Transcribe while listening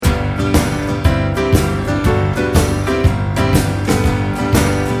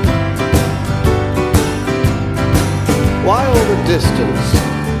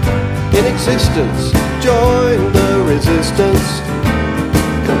existence. Join the resistance.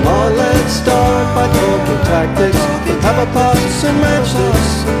 Come on, let's start by talking tactics. Have a pass and match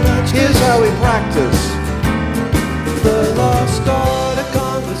this. Here's how we practice. The lost art of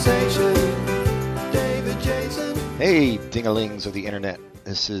conversation. David Jason. Hey, dingalings of the internet.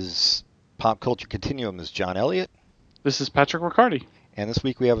 This is Pop Culture Continuum. This is John Elliott. This is Patrick Riccardi. And this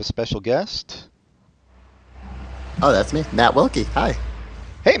week we have a special guest. Oh, that's me, Matt Wilkie. Hi.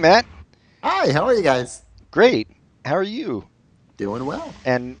 Hey, Matt. Hi, how are you guys? Great. How are you? Doing well.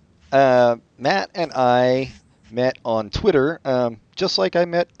 And Matt and I met on Twitter, just like I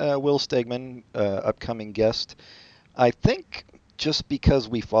met Will Stegman, upcoming guest. I think just because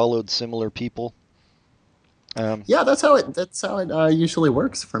we followed similar people. Yeah, that's how it usually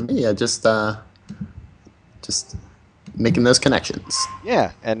works for me. I just making those connections.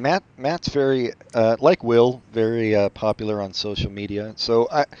 Yeah, and Matt's very like Will, very popular on social media. So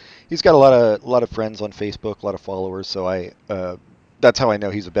he's got a lot of friends on Facebook, a lot of followers. So that's how I know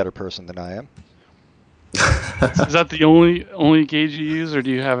he's a better person than I am. Is that the only gauge you use, or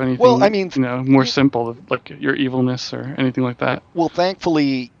do you have anything? Well, I mean, more simple, like your evilness or anything like that? Well,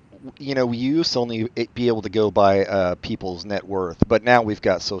 thankfully, we used to only be able to go by people's net worth, but now we've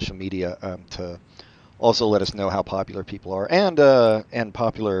got social media to also let us know how popular people are, and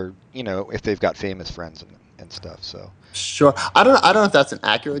popular, if they've got famous friends and stuff. So sure, I don't know if that's an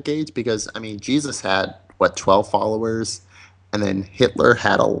accurate gauge, because I mean Jesus had 12 followers, and then Hitler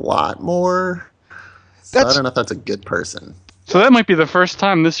had a lot more. So I don't know if that's a good person. So that might be the first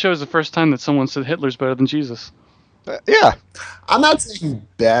time. This show is the first time that someone said Hitler's better than Jesus. Yeah. I'm not saying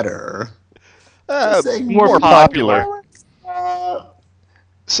better. Saying more popular.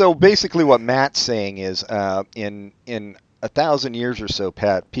 So basically what Matt's saying is in 1,000 years or so,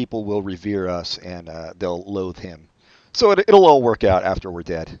 Pat, people will revere us and they'll loathe him. So it'll all work out after we're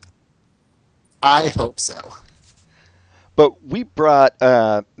dead. I hope so. But we brought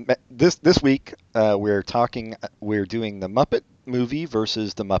this week. We're doing the Muppet movie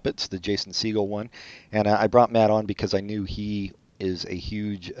versus the Muppets, the Jason Segel one, and I brought Matt on because I knew he is a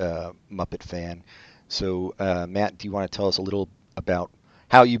huge Muppet fan. So Matt, do you want to tell us a little about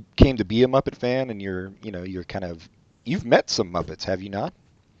how you came to be a Muppet fan, and you've met some Muppets, have you not?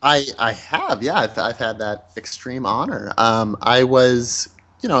 I have, yeah. I've had that extreme honor. I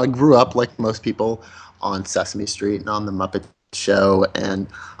grew up like most people on Sesame Street and on the Muppet Show and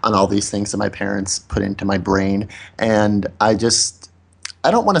on all these things that my parents put into my brain. And I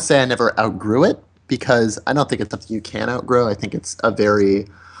don't want to say I never outgrew it, because I don't think it's something you can outgrow. I think it's a very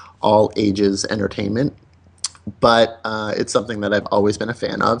all ages entertainment, but it's something that I've always been a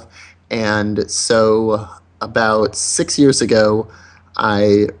fan of. And so about 6 years ago,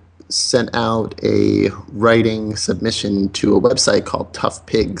 I sent out a writing submission to a website called Tough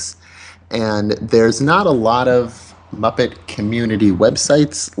Pigs. And there's not a lot of Muppet community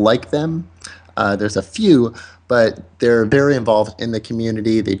websites like them. There's a few, but they're very involved in the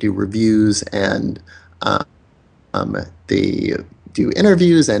community. They do reviews, and they do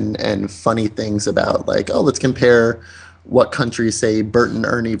interviews and funny things about, like, let's compare what countries say Bert and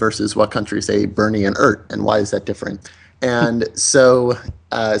Ernie versus what countries say Bernie and Ert, and why is that different? And so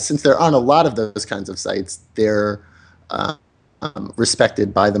since there aren't a lot of those kinds of sites, they're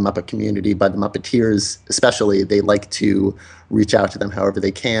respected by the Muppet community, by the Muppeteers especially. They like to reach out to them however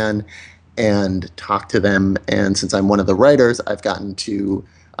they can and talk to them. And since I'm one of the writers, I've gotten to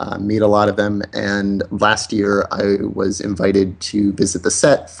meet a lot of them. And last year, I was invited to visit the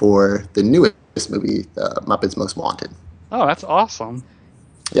set for the newest movie, The Muppets Most Wanted. Oh, that's awesome.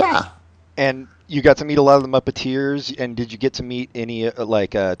 Yeah. And you got to meet a lot of the Muppeteers, and did you get to meet any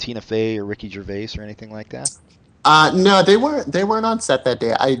like Tina Fey or Ricky Gervais or anything like that? No, they weren't on set that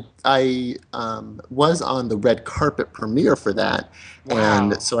day. I was on the red carpet premiere for that. Wow.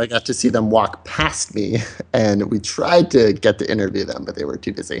 And so I got to see them walk past me, and we tried to get to interview them, but they were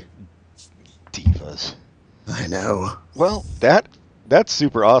too busy. Divas. I know. Well, that's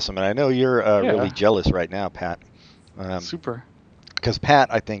super awesome, and I know you're really jealous right now, Pat. Super. Because Pat,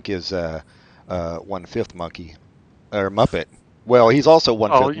 I think, is 1/5 monkey or Muppet. Well, he's also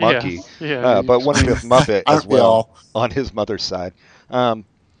 1/5 monkey, but 1/5 Muppet as well on his mother's side.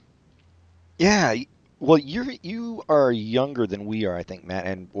 Yeah, well, you are younger than we are, I think, Matt,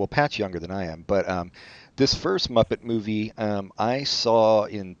 and well, Pat's younger than I am. But this first Muppet movie, I saw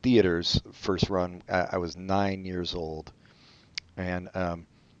in theaters first run. I was 9 years old, and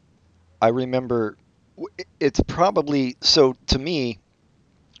I remember it's probably so to me.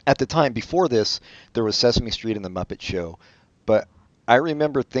 At the time before this, there was Sesame Street and the Muppet Show. But I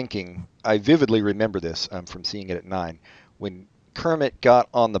vividly remember this from seeing it at 9, when Kermit got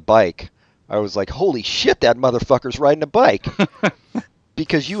on the bike I was like, holy shit, that motherfucker's riding a bike.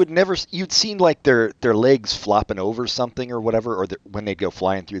 Because you'd seen like their legs flopping over something or whatever, or when they'd go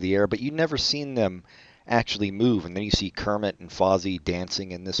flying through the air, but you'd never seen them actually move. And then you see Kermit and Fozzie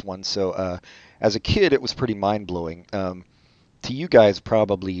dancing in this one. So as a kid, it was pretty mind-blowing. To you guys,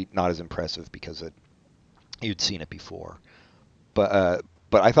 probably not as impressive because you'd seen it before. But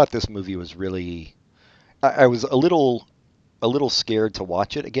I thought this movie was really... I was a little scared to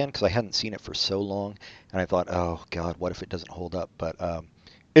watch it again because I hadn't seen it for so long, and I thought, oh God, what if it doesn't hold up? But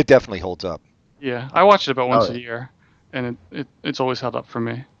it definitely holds up. Yeah, I watch it about once a year, and it's always held up for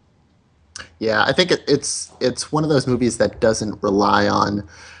me. Yeah, I think it's one of those movies that doesn't rely on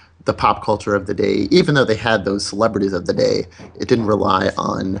the pop culture of the day. Even though they had those celebrities of the day, it didn't rely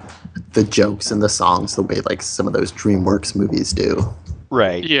on the jokes and the songs the way like some of those DreamWorks movies do.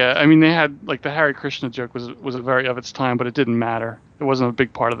 Right. Yeah, I mean they had like the Hare Krishna joke was a very of its time, but it didn't matter. It wasn't a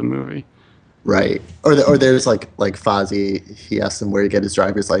big part of the movie. Right. Or there's like Fozzie, he asks him where he get his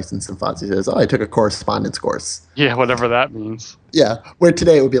driver's license, and Fozzie says, "Oh, I took a correspondence course." Yeah, whatever that means. Yeah. Where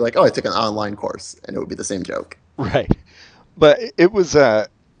today it would be like, "Oh, I took an online course," and it would be the same joke. Right. But it was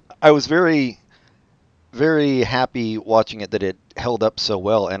I was very, very happy watching it that it held up so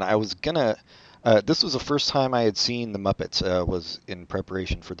well, and I was gonna. This was the first time I had seen the Muppets. Was in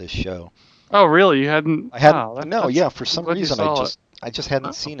preparation for this show. Oh, really? You hadn't? I hadn't. Wow, No, yeah. For some reason, I I just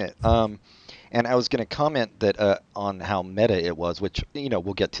hadn't seen it. And I was going to comment that on how meta it was, which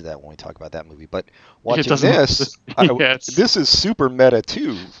we'll get to that when we talk about that movie. But watching this, this is super meta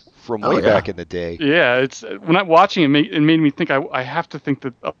too, from way back in the day. Yeah, it's when I'm watching it, it made me think I have to think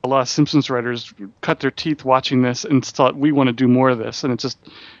that a lot of Simpsons writers cut their teeth watching this and thought we want to do more of this, and it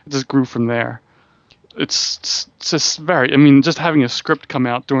just grew from there. It's just very. I mean, just having a script come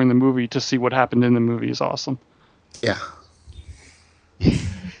out during the movie to see what happened in the movie is awesome. Yeah.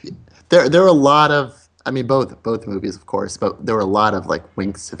 There were a lot of, I mean, both movies, of course, but there were a lot of like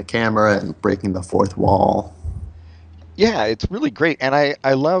winks to the camera and breaking the fourth wall. Yeah, it's really great, and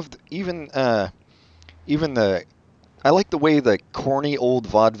I loved even the I like the way the corny old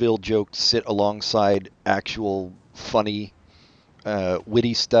vaudeville jokes sit alongside actual funny,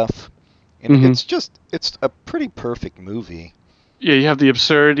 witty stuff, and it's a pretty perfect movie. Yeah, you have the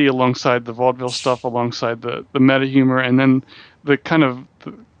absurdity alongside the vaudeville stuff, alongside the meta humor, and then the kind of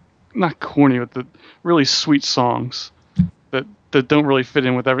not corny, but the really sweet songs that don't really fit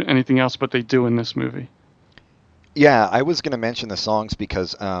in with anything else, but they do in this movie. Yeah, I was going to mention the songs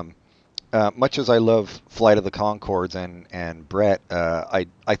because much as I love Flight of the Conchords and Brett,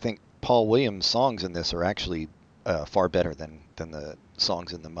 I think Paul Williams' songs in this are actually far better than the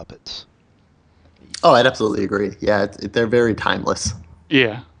songs in the Muppets. Oh, I'd absolutely agree. Yeah, they're very timeless.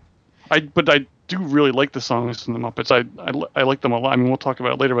 Yeah, but I do really like the songs in the Muppets. I like them a lot. I mean, we'll talk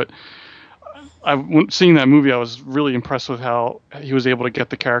about it later, but seeing that movie, I was really impressed with how he was able to get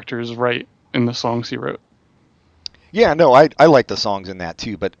the characters right in the songs he wrote. Yeah, no, I like the songs in that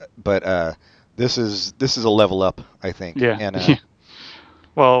too, but this is a level up, I think. Yeah. And,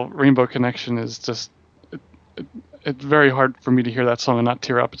 well, Rainbow Connection is just it's very hard for me to hear that song and not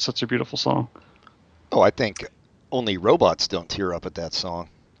tear up. It's such a beautiful song. Oh, I think only robots don't tear up at that song.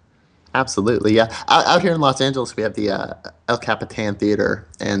 Absolutely, yeah. Out here in Los Angeles, we have the El Capitan Theater,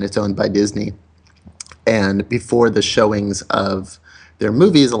 and it's owned by Disney. And before the showings of their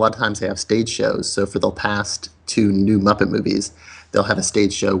movies, a lot of times they have stage shows. So for the past 2 new Muppet movies, they'll have a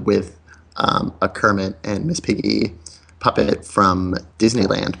stage show with a Kermit and Miss Piggy puppet from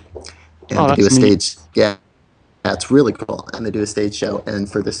Disneyland. And they do a stage... Neat. Yeah. That's really cool. And they do a stage show.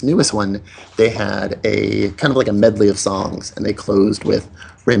 And for this newest one, they had a kind of like a medley of songs, and they closed with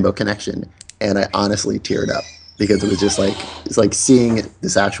Rainbow Connection. And I honestly teared up because it was just like, it's like seeing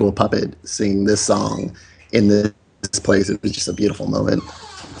this actual puppet sing this song in this place. It was just a beautiful moment.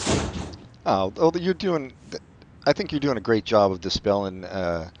 Oh, I think you're doing a great job of dispelling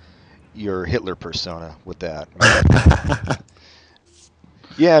your Hitler persona with that.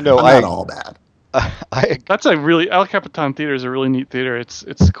 Yeah, no, I'm not all bad. That's a really El Capitan Theater is a really neat theater.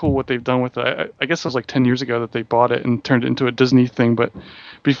 It's cool what they've done with it. I guess it was like 10 years ago that they bought it and turned it into a Disney thing. But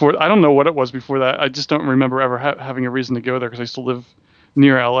before, I don't know what it was before that. I just don't remember ever having a reason to go there because I used to live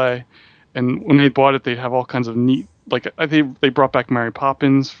near LA. And when they bought it, they'd have all kinds of neat. Like I think they brought back Mary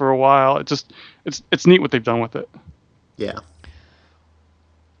Poppins for a while. It's neat what they've done with it. Yeah.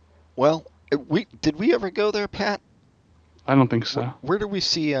 Well, did we ever go there, Pat? I don't think so. Where did we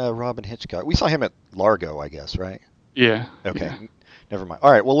see Robin Hitchcock? We saw him at Largo, I guess, right? Yeah. Okay. Yeah. Never mind.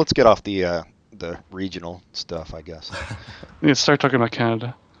 All right. Well, let's get off the regional stuff, I guess. Yeah. Start talking about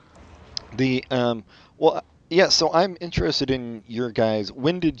Canada. Well, Yeah, so I'm interested in your guys.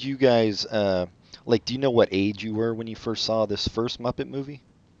 When did you guys like? Do you know what age you were when you first saw this first Muppet movie?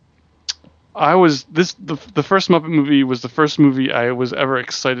 I was the first Muppet movie was the first movie I was ever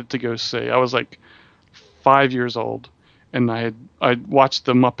excited to go see. I was like 5 years old, and I watched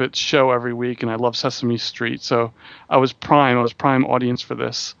the Muppet Show every week, and I love Sesame Street, so I was prime audience for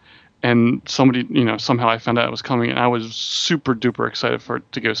this. And somebody, somehow I found out it was coming, and I was super duper excited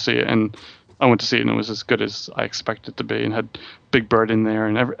to go see it. And I went to see it, and it was as good as I expected it to be, and had Big Bird in there,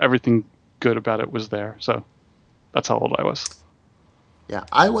 and everything good about it was there. So that's how old I was. Yeah,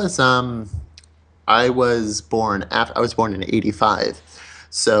 I was born in '85,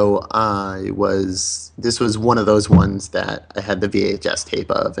 so this was one of those ones that I had the VHS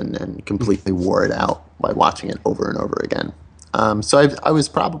tape of and completely wore it out by watching it over and over again. So I was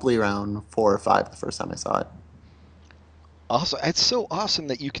probably around 4 or 5 the first time I saw it. Also, it's so awesome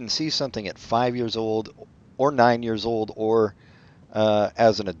that you can see something at 5 years old, or 9 years old, or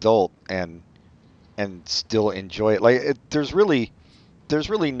as an adult, and still enjoy it. There's really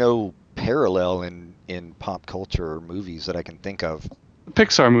no parallel in pop culture or movies that I can think of. The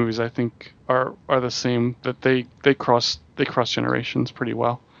Pixar movies, I think, are the same. That they cross generations pretty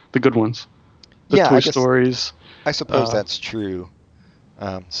well. The good ones, the Yeah, Toy Stories. I suppose that's true.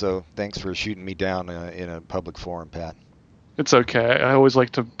 So thanks for shooting me down in a public forum, Pat. It's okay. I always like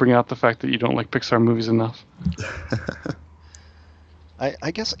to bring out the fact that you don't like Pixar movies enough.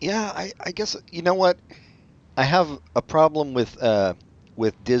 I guess, yeah. I guess, you know what? I have a problem with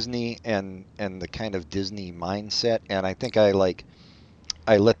Disney and the kind of Disney mindset, and I think I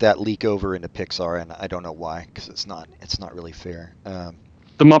let that leak over into Pixar, and I don't know why, because it's not really fair.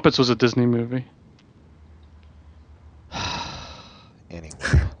 The Muppets was a Disney movie. Anyway.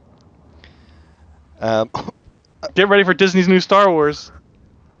 Get ready for Disney's new Star Wars.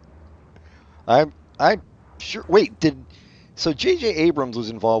 I'm sure. Wait, so J.J. Abrams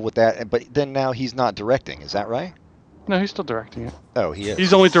was involved with that, but then now he's not directing. Is that right? No, he's still directing it. Oh, he is.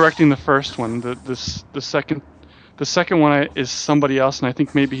 He's only directing the first one. The second one is somebody else, and I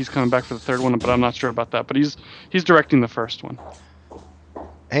think maybe he's coming back for the third one, but I'm not sure about that. But he's directing the first one.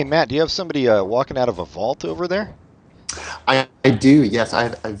 Hey, Matt, do you have somebody walking out of a vault over there? I do, yes. I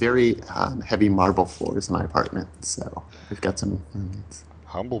have a very heavy marble floors in my apartment, so we've got some roommates.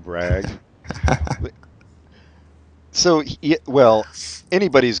 Humble brag. So, well,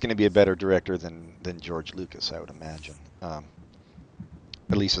 anybody's going to be a better director than George Lucas, I would imagine. At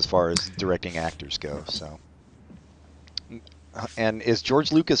least as far as directing actors go. So, and is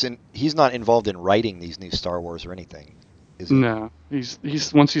George Lucas he's not involved in writing these new Star Wars or anything, is he? No,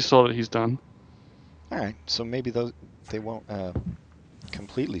 he's once he sold it, he's done. All right, so maybe they won't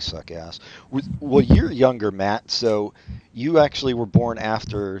completely suck ass. Well, you're younger, Matt, so you actually were born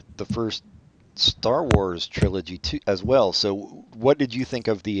after the first Star Wars trilogy too, as well. So, what did you think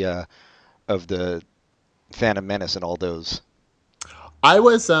of the Phantom Menace and all those? I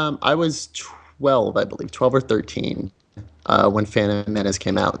was 12, I believe, 12 or 13 when Phantom Menace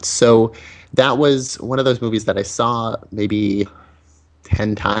came out. So that was one of those movies that I saw maybe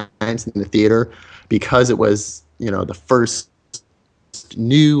 10 times in the theater because it was, the first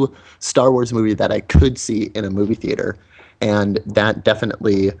new Star Wars movie that I could see in a movie theater. And that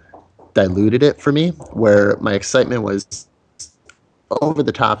definitely diluted it for me, where my excitement was over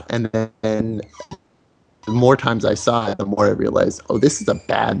the top. And then the more times I saw it, the more I realized, oh, this is a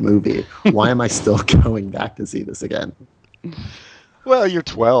bad movie. Why am I still going back to see this again? Well, you're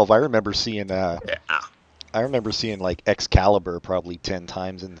 12. I remember seeing like Excalibur probably 10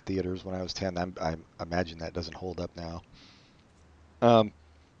 times in the theaters when I was 10. I imagine that doesn't hold up now.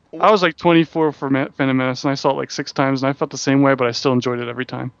 I was like 24 for Phantom Menace, and I saw it like 6 times, and I felt the same way, but I still enjoyed it every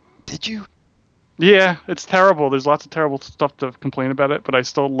time. Did you? Yeah, it's terrible. There's lots of terrible stuff to complain about it, but I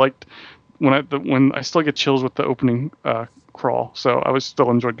still liked when I still get chills with the opening crawl. So I was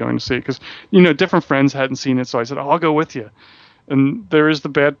still enjoyed going to see it because different friends hadn't seen it, so I said, "Oh, I'll go with you." And there's the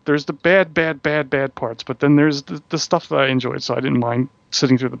bad parts, but then there's the stuff that I enjoyed, so I didn't mind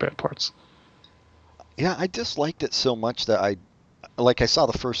sitting through the bad parts. Yeah, I disliked it so much that I saw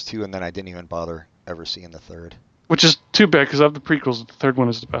the first 2 and then I didn't even bother ever seeing the third. Which is too bad because of the prequels, the third one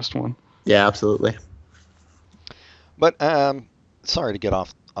is the best one. Yeah, absolutely. But sorry to get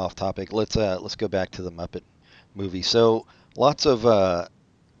off topic. Let's go back to the Muppet movie. So lots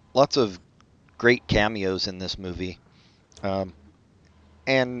of great cameos in this movie,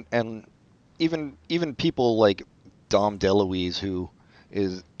 and even people like Dom DeLuise, who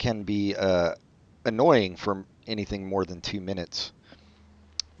can be annoying for anything more than 2 minutes,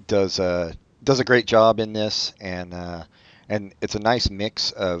 does a great job in this, and it's a nice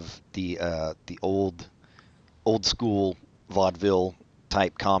mix of the old old school vaudeville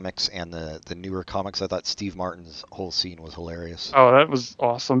type comics and the newer comics. I thought Steve Martin's whole scene was hilarious. Oh, that was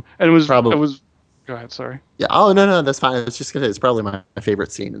awesome. And it was Probably. it was. Go ahead. Sorry. Yeah. Oh no, that's fine. I was just gonna say it's probably my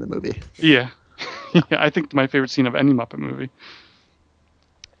favorite scene in the movie. Yeah. Yeah. I think my favorite scene of any Muppet movie.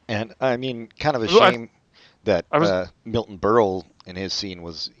 And I mean, kind of a Well, shame that I was- Milton Berle in his scene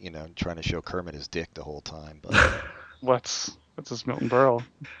was, trying to show Kermit his dick the whole time. But That's this Milton Berle.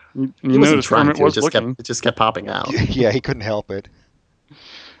 You He wasn't notice trying Kermit to. was It looking. just kept popping out. yeah, he couldn't help it.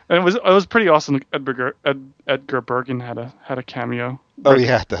 And it was pretty awesome. Edgar Bergen had a cameo. Oh Right.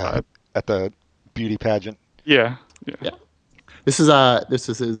 yeah, at the beauty pageant. Yeah. This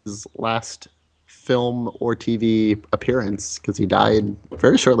is his last film or TV appearance because he died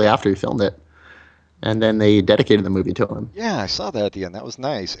very shortly after he filmed it, and then they dedicated the movie to him. Yeah, I saw that at the end. That was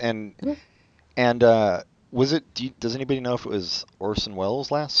nice. And Yeah. and was it? Does anybody know if it was Orson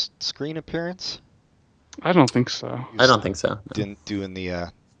Welles' last screen appearance? I don't think so. He I was don't think so. No. doing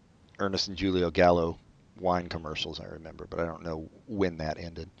the Ernest and Julio Gallo wine commercials. I remember, but I don't know when that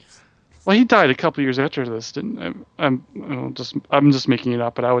ended. Well, he died a couple years after this, didn't? I'm just making it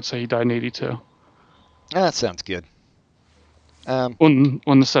up, but I would say he died in '82 That sounds good. on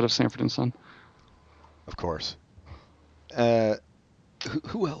the set of Sanford and Son. Of course.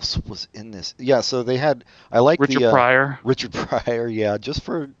 Who else was in this? Yeah, so they had. I like Richard the Pryor. Richard Pryor. Yeah, just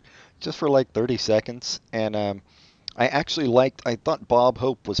for like 30 seconds, and I thought Bob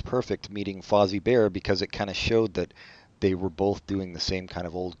Hope was perfect meeting Fozzie Bear because it kind of showed that they were both doing the same kind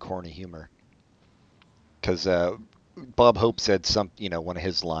of old corny humor. Because Bob Hope said one of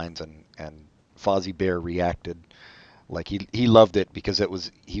his lines, and Fozzie Bear reacted like he loved it because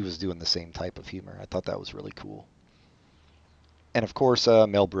he was doing the same type of humor. I thought that was really cool. And of course,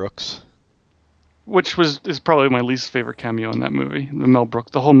 Mel Brooks. Which is probably my least favorite cameo in that movie.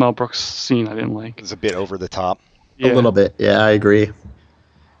 The whole Mel Brooks scene I didn't like. It was a bit over the top. Yeah. A little bit. Yeah, I agree.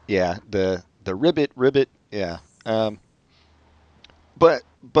 Yeah, the ribbit. Yeah. But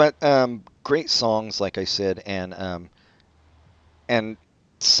great songs, like I said, and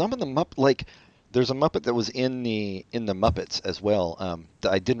some of the there's a Muppet that was in the Muppets as well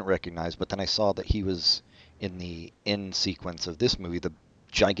that I didn't recognize, but then I saw that he was in the end sequence of this movie, the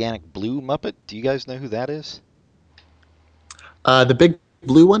gigantic blue Muppet. Do you guys know who that is? The big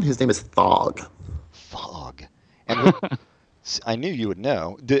blue one. His name is Thog. Fog. And I knew you would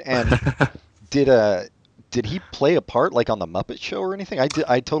know. Did he play a part like on the Muppet Show or anything? I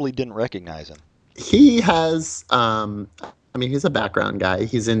totally didn't recognize him. He has. He's a background guy.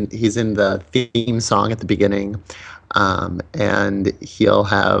 He's in the theme song at the beginning, and he'll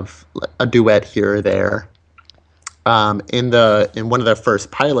have a duet here or there. In one of the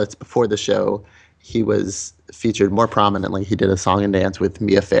first pilots before the show, he was featured more prominently. He did a song and dance with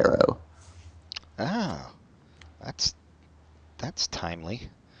Mia Farrow. Oh, that's timely.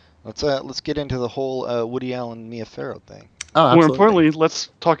 Let's get into the whole Woody Allen Mia Farrow thing. Oh, More absolutely. importantly, let's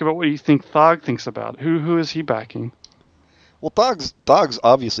talk about what you think Thog thinks about. Who is he backing? Well, Thog's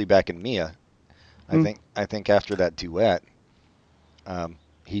obviously backing Mia. I think after that duet,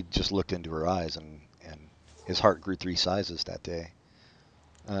 he just looked into her eyes and his heart grew 3 sizes that day.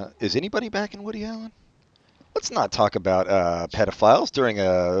 Is anybody backing Woody Allen? Let's not talk about pedophiles during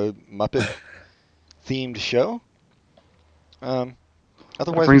a Muppet-themed show. Otherwise,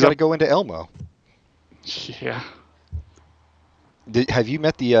 we brings got to up- go into Elmo. Yeah. Have you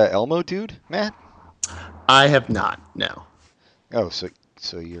met the Elmo dude, Matt? I have not. No. Oh, so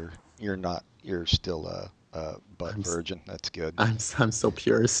you're not. You're still a butt virgin. That's good. I'm still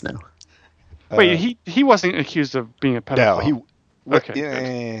pure as snow. Wait, he wasn't accused of being a pedophile. No,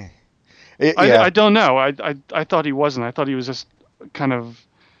 Okay, yeah. I don't know. I thought he wasn't. I thought he was just kind of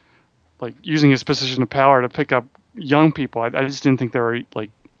like using his position of power to pick up young people. I just didn't think they were like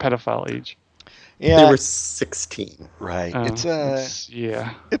pedophile age. Yeah, They were 16. right.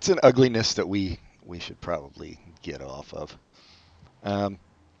 Yeah. It's an ugliness that we should probably get off of.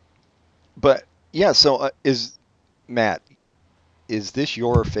 But yeah, so Matt, is this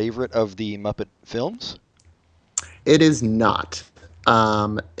your favorite of the Muppet films? It is not.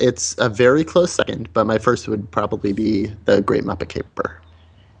 It's a very close second, but my first would probably be The Great Muppet Caper.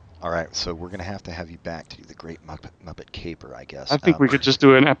 All right, so we're gonna have to have you back to do the Great Muppet Caper, I guess. I think we could just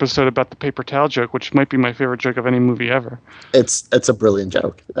do an episode about the paper towel joke, which might be my favorite joke of any movie ever. It's a brilliant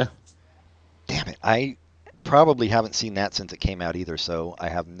joke. Damn it, I probably haven't seen that since it came out either, so I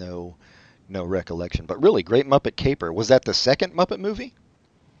have no recollection. But really, Great Muppet Caper, was that the second Muppet movie?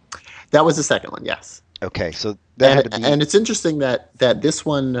 That was the second one, yes. Okay, so that had to be. And it's interesting that this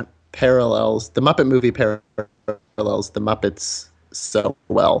one parallels the Muppet movie parallels the Muppets so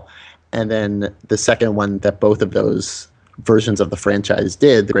well, And then the second one that both of those versions of the franchise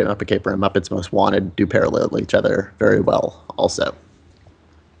did, The Great Muppet Caper and Muppets Most Wanted, do parallel each other very well also.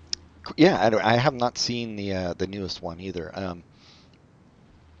 Yeah, I have not seen the newest one either.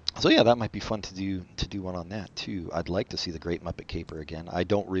 So yeah, that might be fun to do one on that too. I'd like to see The Great Muppet Caper again. I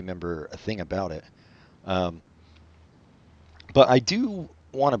don't remember a thing about it. But I do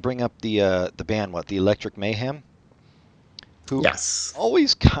want to bring up the band, the Electric Mayhem, who Yes.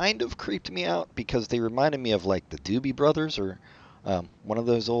 always kind of creeped me out because they reminded me of like the Doobie Brothers or one of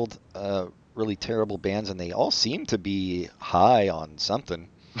those old really terrible bands, and they all seem to be high on something.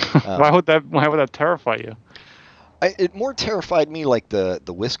 Why would that terrify you? It more terrified me like the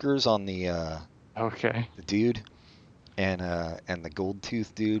whiskers on the Okay. the dude and the gold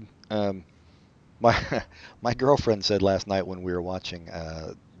tooth dude. My girlfriend said last night when we were watching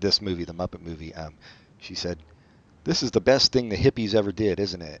this movie, the Muppet movie, she said, "This is the best thing the hippies ever did,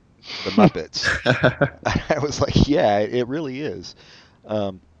 isn't it? The Muppets." I was like, "Yeah, it really is,"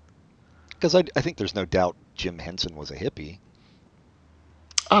 because I think there's no doubt Jim Henson was a hippie.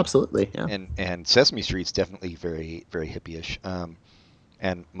 Absolutely, yeah. And Sesame Street's definitely very, very hippie-ish.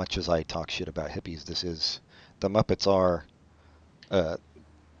 And much as I talk shit about hippies, the Muppets are.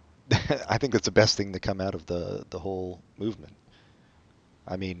 I think that's the best thing to come out of the whole movement.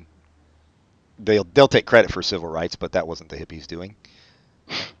 I mean, they'll take credit for civil rights, but that wasn't the hippies doing.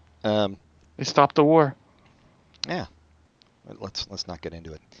 They stopped the war. Yeah, let's not get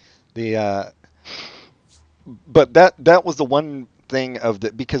into it. But that was the one thing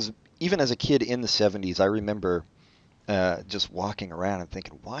because even as a kid in the 70s, I remember just walking around and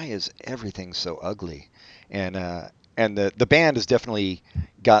thinking, why is everything so ugly? And the band has definitely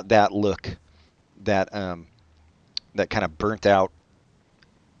got that look, that kind of burnt out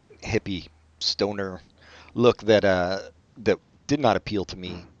hippie stoner look that did not appeal to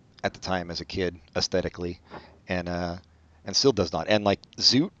me at the time as a kid aesthetically, and still does not. And like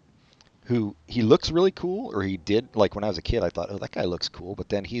Zoot, who he looks really cool, or he did, like when I was a kid, I thought, oh, that guy looks cool, but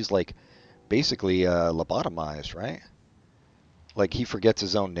then he's like basically lobotomized, right? Like he forgets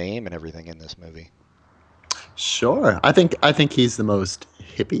his own name and everything in this movie. Sure. I think he's the most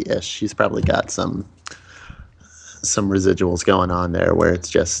hippie-ish. He's probably got some residuals going on there where it's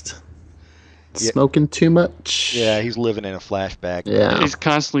just smoking too much. Yeah, he's living in a flashback. Yeah. He's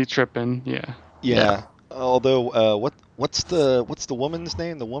constantly tripping. Yeah. Yeah. Although, what's the woman's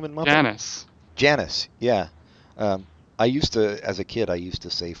name? The woman Muppet? Janice. Janice. Yeah. I used to, as a kid,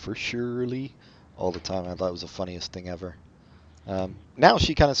 say for Shirley all the time. I thought it was the funniest thing ever. Now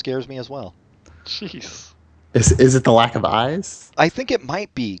she kind of scares me as well. Jeez. Is it the lack of eyes? I think it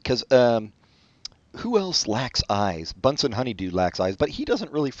might be because who else lacks eyes? Bunsen Honeydew lacks eyes, but he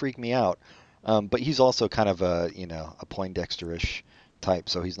doesn't really freak me out. But he's also kind of a Poindexter-ish type,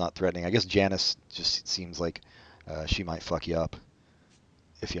 so he's not threatening. I guess Janice just seems like she might fuck you up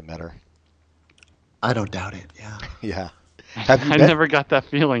if you met her. I don't doubt it. Yeah. Yeah. I never got that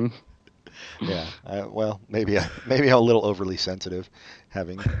feeling. Yeah. Well, maybe I'm a little overly sensitive,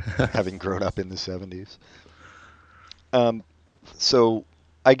 having grown up in the 70s. So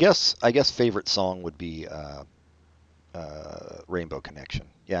I guess favorite song would be Rainbow Connection.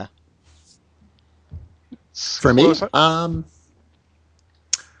 Yeah. For me,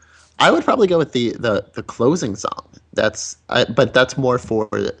 I would probably go with the closing song. But that's more for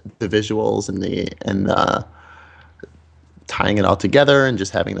the visuals and the tying it all together and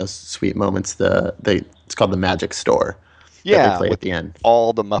just having those sweet moments. It's called the Magic Store. Yeah, that they play at the end.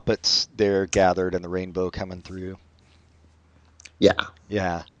 All the Muppets there gathered and the rainbow coming through. Yeah.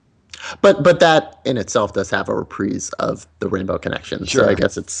 Yeah. But that in itself does have a reprise of the Rainbow Connection. Sure. So I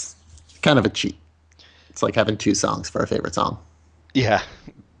guess it's kind of a cheat. It's like having two songs for a favorite song. Yeah.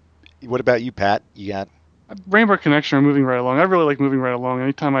 What about you, Pat? You got Rainbow Connection or Moving Right Along. I really like Moving Right Along.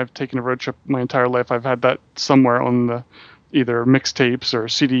 Anytime I've taken a road trip my entire life, I've had that somewhere on the either mixtapes or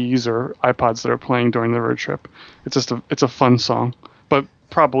CDs or iPods that are playing during the road trip. It's just it's a fun song. But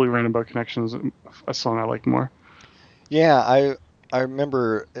probably Rainbow Connection is a song I like more. Yeah, I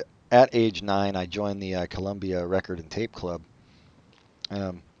remember at age 9 I joined the Columbia Record and Tape Club.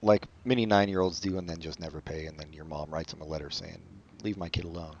 Like many 9-year-olds do, and then just never pay, and then your mom writes them a letter saying, "Leave my kid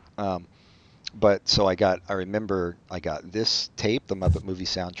alone." But so I remember I got this tape, the Muppet movie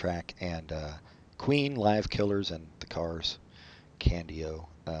soundtrack, and Queen, Live Killers, and the Cars, Candy-O,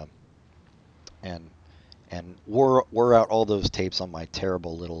 and wore out all those tapes on my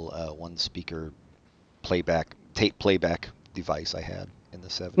terrible little one-speaker tape playback device I had in the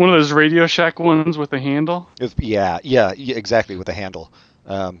 70s. One of those Radio Shack ones with a handle? Yeah, exactly, with a handle.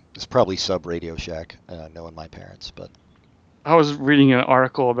 It's probably sub Radio Shack, knowing my parents, but I was reading an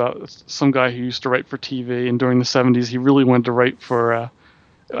article about some guy who used to write for TV, and during the 70s, he really wanted to write for.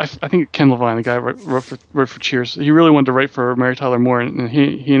 I think Ken Levine, the guy who wrote for Cheers. He really wanted to write for Mary Tyler Moore, and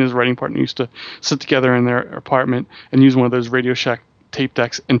he and his writing partner used to sit together in their apartment and use one of those Radio Shack tape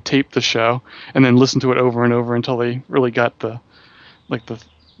decks and tape the show, and then listen to it over and over until they really got the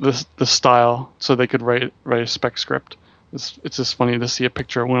style, so they could write a spec script. It's just funny to see a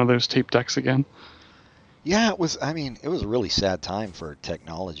picture of one of those tape decks again. Yeah, it was. I mean, it was a really sad time for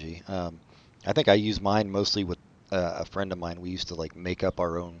technology. I think I used mine mostly with a friend of mine. We used to like make up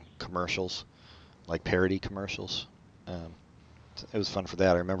our own commercials, like parody commercials. It was fun for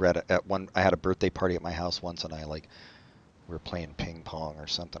that. I remember I had a birthday party at my house once, and we were playing ping pong or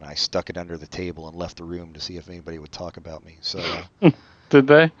something. I stuck it under the table and left the room to see if anybody would talk about me. So. Did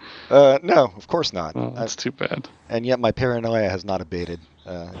they? No, of course not. Oh, that's too bad. And yet my paranoia has not abated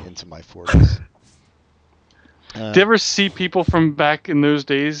into my 40s. Do you ever see people from back in those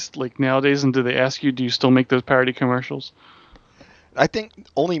days, like nowadays, and do they ask you, do you still make those parody commercials? I think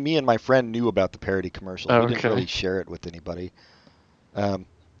only me and my friend knew about the parody commercials. We didn't really share it with anybody. Our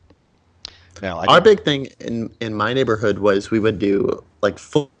big thing in my neighborhood was we would do like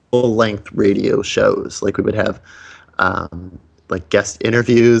full-length radio shows. Like we would have like guest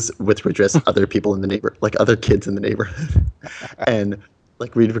interviews with just other people in the neighborhood, like other kids in the neighborhood. And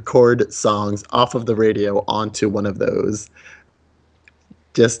like we'd record songs off of the radio onto one of those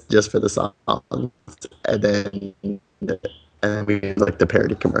just for the songs. And then we did like the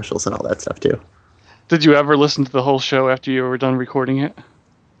parody commercials and all that stuff too. Did you ever listen to the whole show after you were done recording it?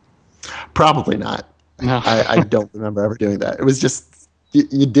 Probably not. No. I don't remember ever doing that. It was just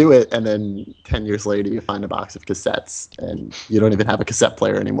you do it, and then 10 years later you find a box of cassettes, and you don't even have a cassette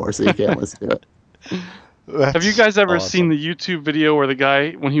player anymore, so you can't listen to it. Have you guys ever seen the YouTube video where the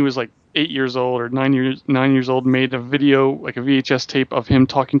guy, when he was like 8 years old or 9 years old, made a video, like a VHS tape of him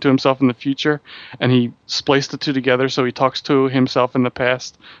talking to himself in the future, and he spliced the two together so he talks to himself in the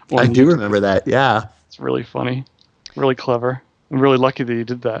past? I do remember that, yeah. It's really funny, really clever. I'm really lucky that he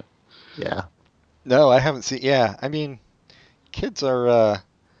did that. Yeah. No, I haven't seen. Yeah, I mean, kids are.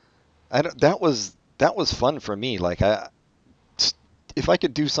 That was fun for me. Like if I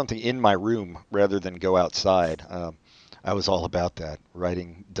could do something in my room rather than go outside, I was all about that.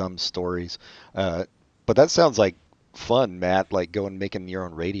 Writing dumb stories. But that sounds like fun, Matt. Like going making your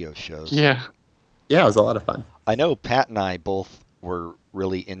own radio shows. Yeah. Yeah, it was a lot of fun. I know Pat and I both were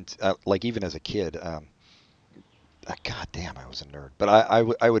really into. Like even as a kid. God damn, I was a nerd. But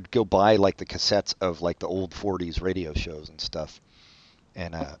I would go buy like the cassettes of like the old 40s radio shows and stuff,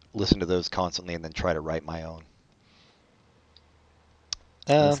 and listen to those constantly, and then try to write my own.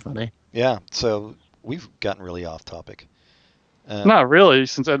 That's funny. Yeah, so we've gotten really off topic. Not really,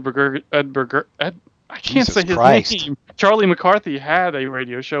 since I can't Jesus say his Christ. name. Charlie McCarthy had a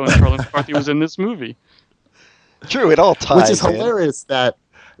radio show, and Charlie McCarthy was in this movie. True, it all ties. Which is hilarious that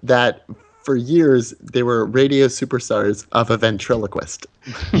for years they were radio superstars of a ventriloquist.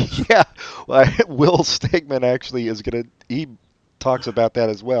 Yeah, well, Will Stegman actually he talks about that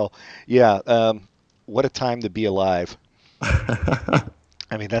as well. Yeah, what a time to be alive.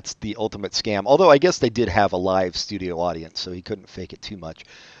 I mean, that's the ultimate scam. Although I guess they did have a live studio audience, so he couldn't fake it too much.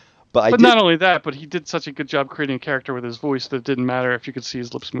 But not only that, but he did such a good job creating a character with his voice that it didn't matter if you could see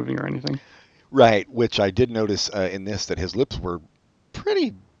his lips moving or anything. Right, which I did notice in this, that his lips were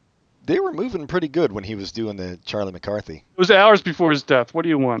they were moving pretty good when he was doing the Charlie McCarthy. It was hours before his death. What do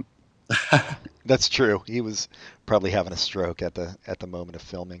you want? That's true. He was probably having a stroke at the moment of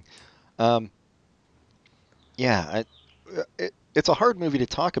filming. Yeah, it's a hard movie to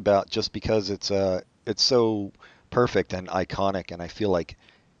talk about just because it's so perfect and iconic, and I feel like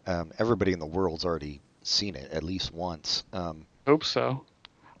everybody in the world's already seen it at least once. Hope so.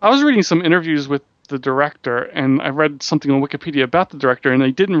 I was reading some interviews with the director, and I read something on Wikipedia about the director, and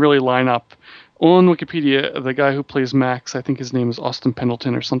they didn't really line up. On Wikipedia, the guy who plays Max, I think his name is Austin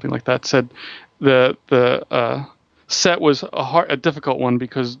Pendleton or something like that, said the set was a difficult one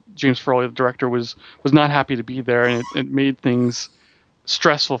because James Frawley, the director, was not happy to be there, and it made things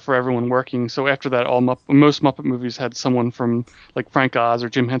stressful for everyone working. So after that, most Muppet movies had someone from like Frank Oz or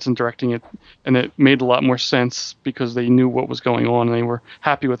Jim Henson directing it, and it made a lot more sense because they knew what was going on and they were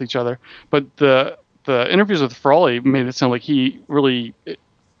happy with each other. But the interviews with Frawley made it sound like he really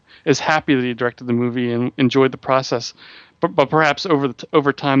is happy that he directed the movie and enjoyed the process. But perhaps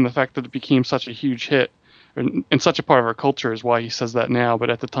over time, the fact that it became such a huge hit and such a part of our culture is why he says that now. But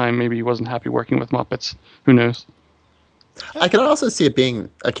at the time, maybe he wasn't happy working with Muppets. Who knows? I can also see it being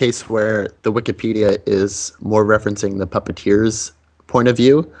a case where the Wikipedia is more referencing the Puppeteers point of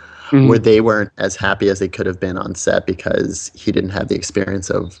view, Mhm. where they weren't as happy as they could have been on set because he didn't have the experience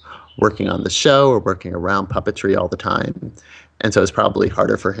of working on the show or working around puppetry all the time. And so it's probably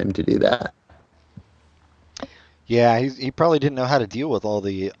harder for him to do that. Yeah, he probably didn't know how to deal with all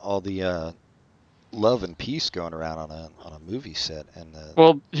the love and peace going around on a movie set. And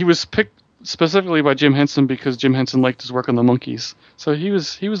Well, he was picked specifically by Jim Henson because Jim Henson liked his work on the Monkees. So he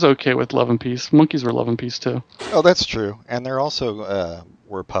was okay with Love and Peace. Monkees were Love and Peace too. oh, that's true. And they're also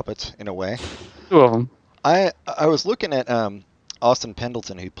were puppets in a way. Two of them. I was looking at Austin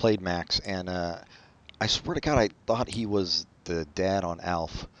Pendleton, who played Max, and I swear to God, I thought he was the dad on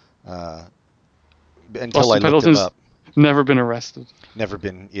Alf until Austin I looked him Pendleton's up. never been arrested. Never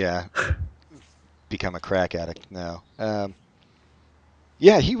been, yeah, become a crack addict. No.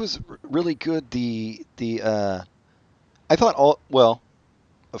 Yeah, he was really good. I thought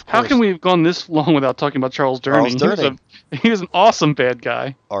of course. How can we have gone this long without talking about Charles Durning? Charles Durning. He was an awesome bad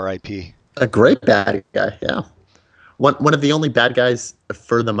guy. R.I.P. A great bad guy, yeah. One of the only bad guys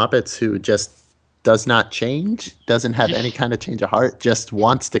for the Muppets who just does not change, doesn't have any kind of change of heart, just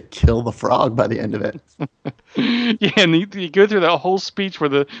wants to kill the frog by the end of it. Yeah, and you go through that whole speech where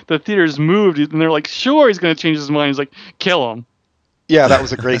the theater's moved, and they're like, sure, he's going to change his mind. He's like, kill him. Yeah, that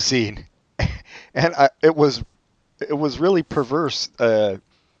was a great scene, and it was really perverse.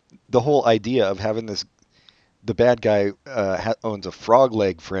 The whole idea of having the bad guy owns a Frog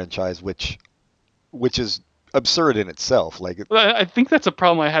Leg franchise, which is absurd in itself. Like, I think that's a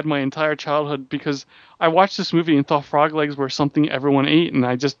problem I had my entire childhood because I watched this movie and thought frog legs were something everyone ate, and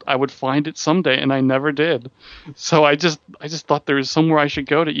I would find it someday, and I never did. So I just thought there was somewhere I should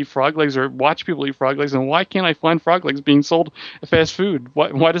go to eat frog legs or watch people eat frog legs, and why can't I find frog legs being sold at fast food?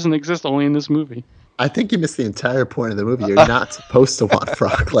 Why doesn't it exist only in this movie? I think you missed the entire point of the movie. You're not supposed to want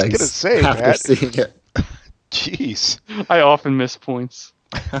frog legs gonna say, after Matt. seeing it. jeez, I often miss points.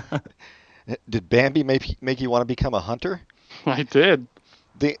 did Bambi make you want to become a hunter? I did.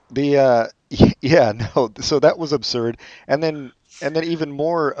 Yeah, no. So that was absurd, and then even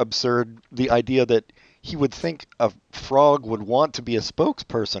more absurd, the idea that he would think a frog would want to be a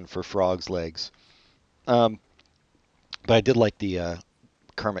spokesperson for Frog's Legs. But I did like the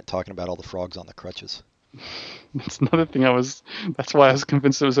Kermit talking about all the frogs on the crutches. That's another thing that's why I was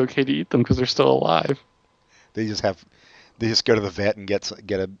convinced it was okay to eat them because they're still alive. They just go to the vet and get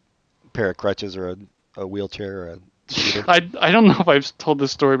a pair of crutches or a wheelchair or a scooter. I don't know if I've told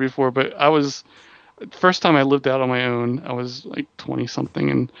this story before, but first time I lived out on my own, I was like 20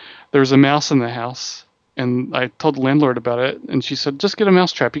 something, and there was a mouse in the house, and I told the landlord about it, and she said, just get a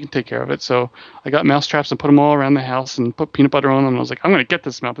mouse trap, you can take care of it. So I got mouse traps and put them all around the house and put peanut butter on them, and I was like, I'm going to get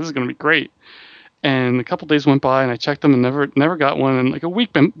this mouse, this is going to be great. And a couple days went by, and I checked them and never got one, and like a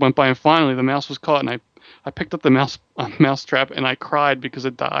week went by, and finally the mouse was caught, and I picked up the mouse trap and I cried because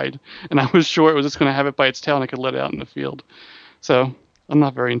it died, and I was sure it was just going to have it by its tail and I could let it out in the field. So I'm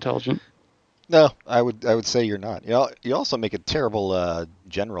not very intelligent. No, I would say you're not. You also make a terrible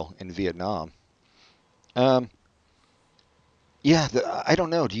general in Vietnam. Yeah, I don't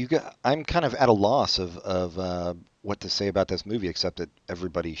know. I'm kind of at a loss of what to say about this movie, except that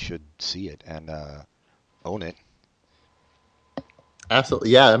everybody should see it and own it. Absolutely,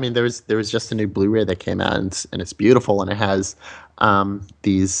 yeah. I mean, there was just a new Blu-ray that came out, and it's beautiful, and it has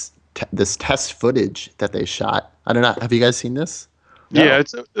this test footage that they shot. I don't know. Have you guys seen this? No. Yeah,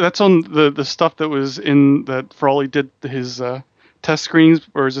 that's on the stuff that was in that Frawley did his test screenings,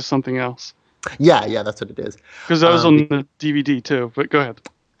 or is this something else? Yeah, that's what it is. Because that was on the DVD too. But go ahead.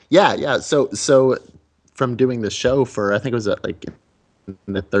 Yeah. So from doing the show for, I think it was like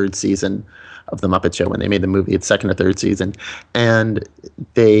in the third season of the Muppet Show when they made the movie, it's second or third season, and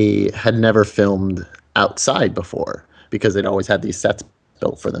they had never filmed outside before because they'd always had these sets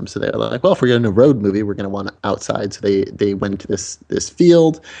built for them. So they were like, well, if we're going to do a road movie, we're going to want it outside. So they went to this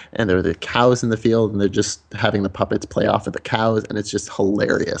field, and there were the cows in the field, and they're just having the puppets play off of the cows, and it's just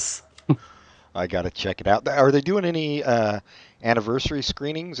hilarious. I got to check it out. Are they doing any anniversary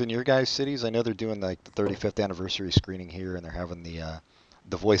screenings in your guys' cities? I know they're doing like the 35th anniversary screening here, and they're having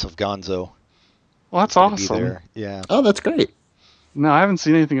the voice of Gonzo. Well, that's gonna be awesome. there. Yeah. Oh, that's great. No, I haven't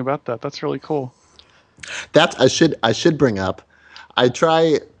seen anything about that. That's really cool. That I should bring up. I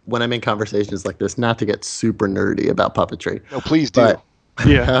try when I'm in conversations like this not to get super nerdy about puppetry. No, please do. But,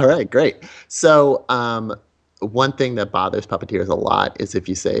 Yeah. all right, great. So one thing that bothers puppeteers a lot is if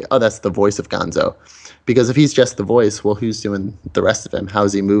you say, oh, that's the voice of Gonzo. Because if he's just the voice, well, who's doing the rest of him?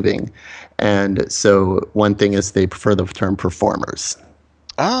 How's he moving? And so one thing is they prefer the term performers.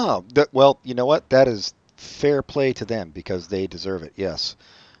 Oh, well, you know what? That is fair play to them because they deserve it. Yes.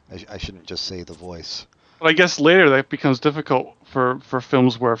 I shouldn't just say the voice. But I guess later that becomes difficult for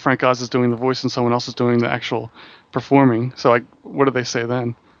films where Frank Oz is doing the voice and someone else is doing the actual performing. So like, what do they say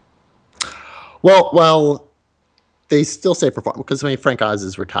then? Well, they still say perform because Frank Oz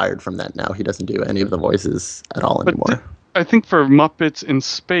is retired from that now. He doesn't do any of the voices at all anymore. I think for Muppets in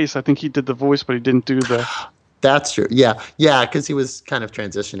Space, I think he did the voice, but he didn't do the. That's true. Yeah, because he was kind of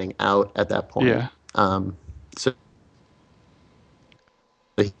transitioning out at that point. Yeah. So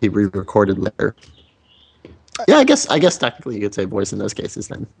he re-recorded later. Yeah, I guess technically you could say voice in those cases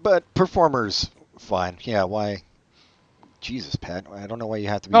then. But performers, fine. Yeah, why? Jesus, Pat, I don't know why you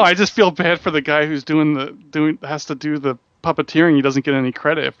have to be... No, I just feel bad for the guy who's has to do the puppeteering. He doesn't get any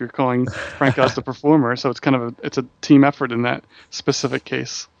credit if you're calling Frank Oz the performer. So it's kind of it's a team effort in that specific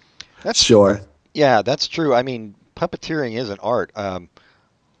case. That's sure. Yeah, that's true. I mean, puppeteering is an art. I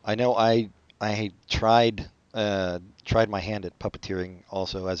know I tried my hand at puppeteering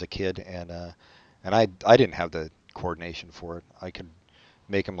also as a kid, and I didn't have the coordination for it. I could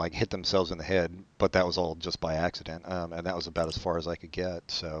make them like hit themselves in the head, but that was all just by accident, and that was about as far as I could get.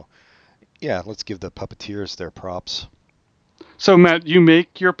 So, yeah, let's give the puppeteers their props. So, Matt, you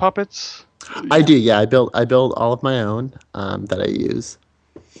make your puppets? I do. Yeah, I build all of my own that I use,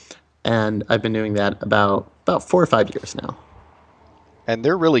 and I've been doing that about 4 or 5 years now. And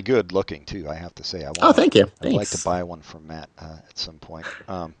they're really good looking too, I have to say. Thank you. I'd like to buy one from Matt at some point.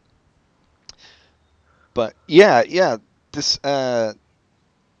 But yeah, this.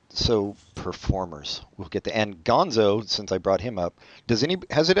 So performers, we'll get to, and Gonzo, since I brought him up,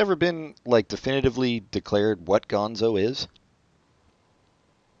 has it ever been like definitively declared what Gonzo is?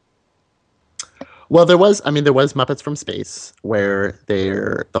 Well, there was Muppets from Space, where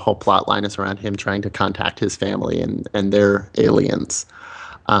the whole plot line is around him trying to contact his family and their aliens.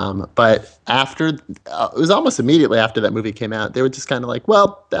 But after, it was almost immediately after that movie came out, they were just kind of like,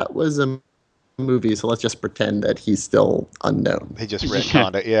 well, that was a movie, so let's just pretend that he's still unknown. They just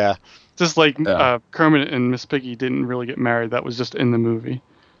retconned it, yeah. Just like Kermit and Miss Piggy didn't really get married. That was just in the movie.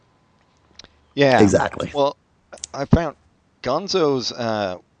 Yeah. Exactly. Well, I found Gonzo's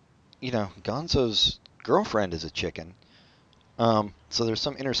girlfriend is a chicken. So there's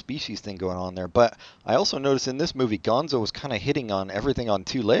some interspecies thing going on there. But I also noticed in this movie, Gonzo was kind of hitting on everything on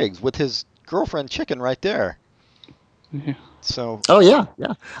two legs with his girlfriend chicken right there. Yeah. So. Oh yeah.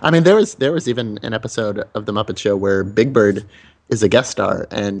 I mean, there was even an episode of the Muppet Show where Big Bird is a guest star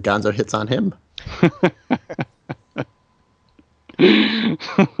and Gonzo hits on him.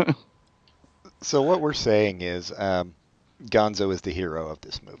 So what we're saying is, Gonzo is the hero of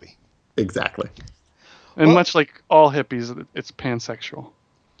this movie. Exactly. And much like all hippies, it's pansexual.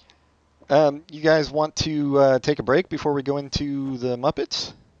 You guys want to take a break before we go into the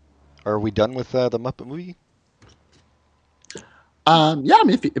Muppets? Are we done with the Muppet movie? Yeah, I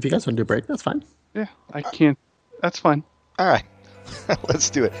mean, if you guys want to do a break, that's fine. Yeah, I can't. That's fine. All right. Let's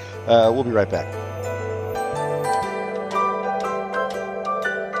do it. We'll be right back.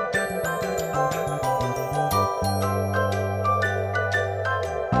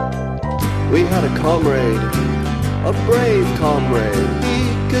 We had a comrade, a brave comrade. He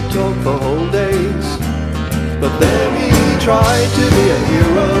could talk for whole days. But then he tried to be a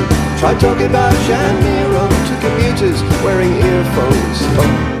hero, tried talking about Shamiro to commuters wearing earphones. Oh,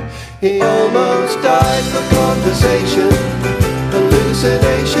 he almost died for conversation,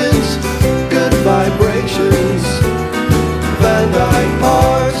 hallucinations, good vibrations. Van Dyke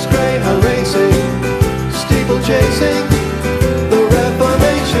Park's Greyhound racing, steeple chasing, the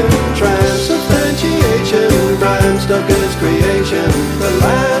Reformation, transubstantiation, Bram Stoker's creation, the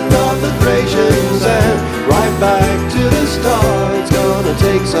land of the Thracians, and right back to the start. It's gonna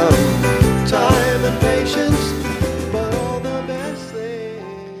take some time and patience, but all the best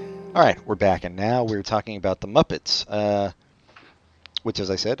things. All right, we're back, and now we're talking about the Muppets, which, as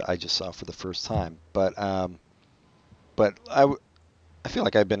I said, I just saw for the first time. But I feel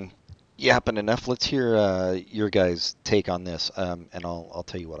like I've been yapping enough. Let's hear your guys' take on this, and I'll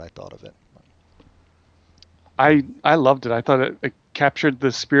tell you what I thought of it. I loved it. I thought it captured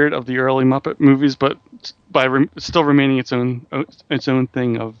the spirit of the early Muppet movies, but by still remaining its own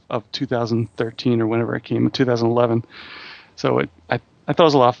thing of 2013 or whenever it came, 2011. So I thought it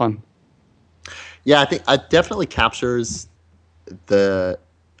was a lot of fun. Yeah, I think it definitely captures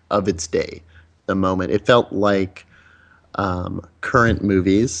of its day, the moment. It felt like current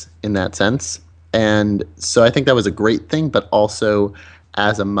movies in that sense, and so I think that was a great thing, but also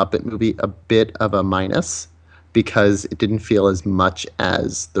as a Muppet movie, a bit of a minus, because it didn't feel as much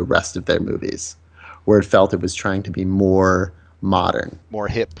as the rest of their movies, where it felt it was trying to be more modern, more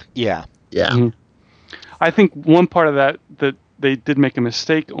hip. Yeah. Mm-hmm. I think one part of that they did make a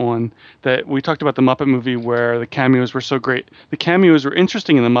mistake on that. We talked about the Muppet movie where the cameos were so great. The cameos were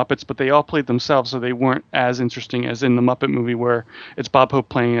interesting in the Muppets, but they all played themselves, so they weren't as interesting as in the Muppet movie where it's Bob Hope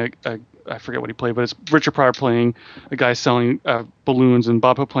playing I forget what he played, but it's Richard Pryor playing a guy selling balloons and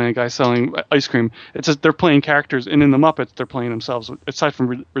Bob Hope playing a guy selling ice cream. It's just they're playing characters, and in the Muppets they're playing themselves. Aside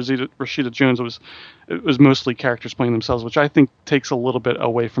from Rashida Jones, it was mostly characters playing themselves, which I think takes a little bit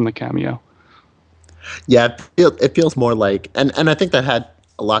away from the cameo. Yeah, it feels more like, and I think that had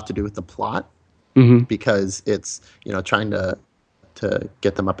a lot to do with the plot, because it's, you know, trying to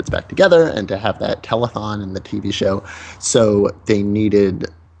get the Muppets back together and to have that telethon in the TV show. So they needed,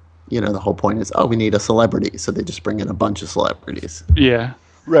 you know, the whole point is, we need a celebrity. So they just bring in a bunch of celebrities. Yeah.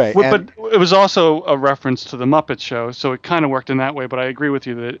 Right. But it was also a reference to the Muppet Show, so it kind of worked in that way. But I agree with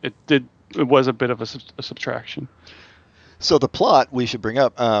you that it was a bit of a subtraction. So the plot we should bring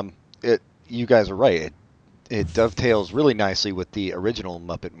up, you guys are right. It dovetails really nicely with the original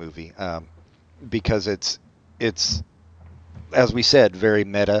Muppet movie, because it's as we said, very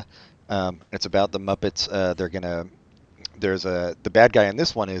meta. It's about the Muppets. The bad guy in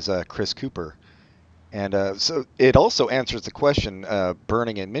this one is Chris Cooper, and so it also answers the question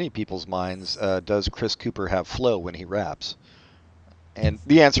burning in many people's minds: does Chris Cooper have flow when he raps? And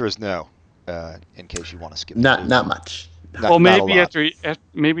the answer is no. In case you want to skip. Not much. Well, maybe after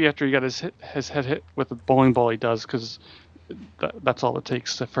he got his head hit with the bowling ball, he does, because that's all it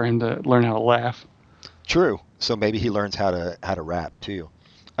takes for him to learn how to laugh. True. So maybe he learns how to rap too.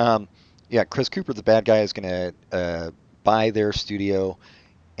 Yeah, Chris Cooper, the bad guy, is going to buy their studio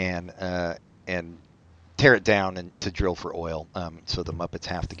and tear it down and to drill for oil. So the Muppets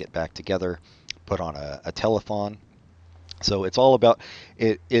have to get back together, put on a telethon. So it's all about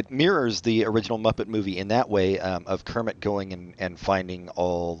it. It mirrors the original Muppet movie in that way, of Kermit going and finding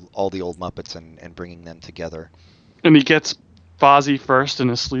all the old Muppets and bringing them together. And he gets Fozzie first in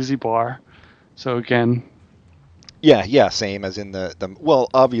a sleazy bar. So again. Yeah, same as in the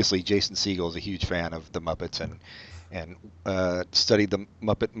well, obviously Jason Segel is a huge fan of the Muppets and studied the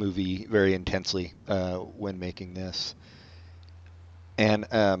Muppet movie very intensely when making this. And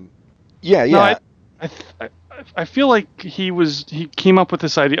yeah. No, I feel like he came up with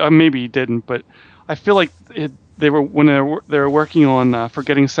this idea. Maybe he didn't, but I feel like they were working on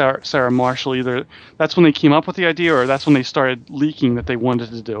Forgetting Sarah Marshall. Either that's when they came up with the idea, or that's when they started leaking that they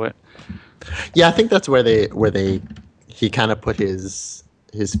wanted to do it. Yeah, I think that's where he kind of put his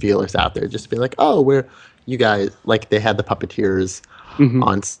feelers out there, just to be like, you guys, like they had the puppeteers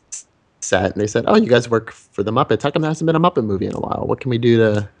on set, and they said, you guys work for the Muppets. How come there hasn't been a Muppet movie in a while? What can we do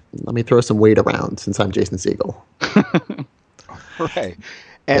to let me throw some weight around since I'm Jason Segel? Right.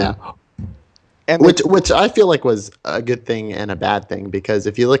 And which I feel like was a good thing and a bad thing, because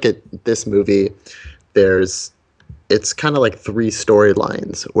if you look at this movie, it's kind of like three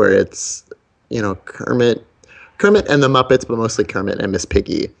storylines where it's, you know, Kermit and the Muppets, but mostly Kermit and Miss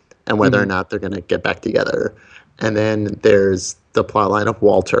Piggy, and whether or not they're going to get back together. And then there's the plotline of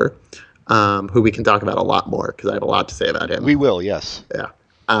Walter, who we can talk about a lot more because I have a lot to say about him. We will, yes. Yeah.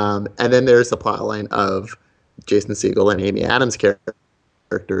 And then there's the plotline of Jason Segel and Amy Adams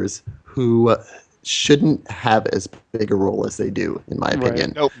characters, who shouldn't have as big a role as they do, in my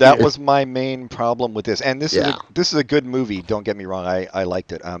opinion. Nope, that was my main problem with this. And this is a good movie. Don't get me wrong. I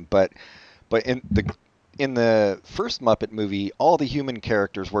liked it. But in the first Muppet movie, all the human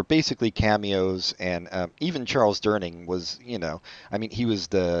characters were basically cameos, and even Charles Durning was, you know, I mean, he was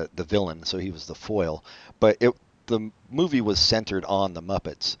the villain, so he was the foil. But the movie was centered on the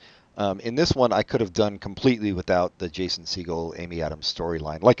Muppets. In this one, I could have done completely without the Jason Segel, Amy Adams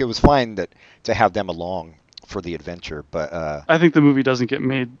storyline. Like, it was fine to have them along for the adventure, but I think the movie doesn't get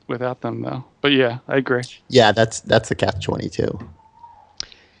made without them, though. But yeah, I agree. Yeah, that's the catch-22.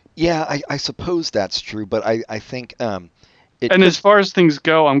 Yeah, I suppose that's true, but I think as far as things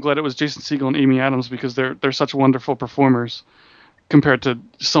go, I'm glad it was Jason Segel and Amy Adams, because they're such wonderful performers compared to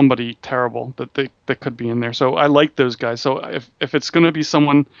somebody terrible that could be in there. So I like those guys. So if it's going to be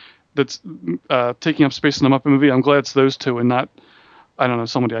someone that's taking up space in the Muppet movie, I'm glad it's those two and not, I don't know,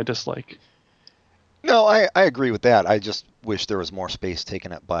 somebody I dislike. No, I agree with that. I just wish there was more space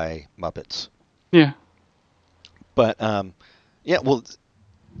taken up by Muppets. Yeah. But so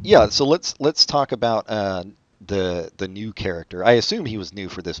let's talk about the new character. I assume he was new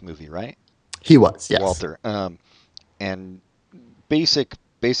for this movie, right? He was, yes. Walter. And basic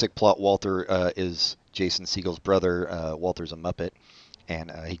plot, Walter is Jason Segel's brother. Walter's a Muppet,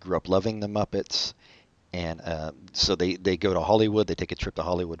 and he grew up loving the Muppets. And so they go to Hollywood. They take a trip to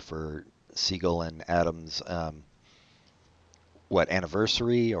Hollywood for Segel and Adams'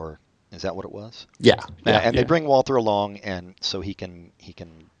 anniversary, or Is that what it was? Yeah. And they Yeah. bring Walter along, and so he can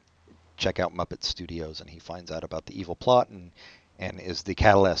check out Muppet Studios, and he finds out about the evil plot, and is the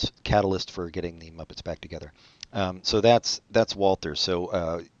catalyst for getting the Muppets back together. So that's Walter.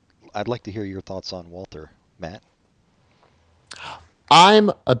 So I'd like to hear your thoughts on Walter, Matt.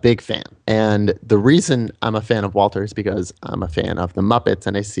 I'm a big fan. And the reason I'm a fan of Walter is because I'm a fan of the Muppets,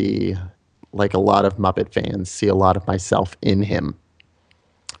 and I see, like a lot of Muppet fans, see a lot of myself in him.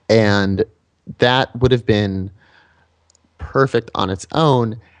 And that would have been perfect on its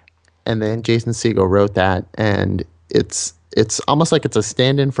own. And then Jason Segel wrote that, and it's almost like it's a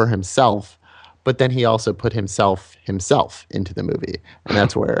stand-in for himself, but then he also put himself into the movie. And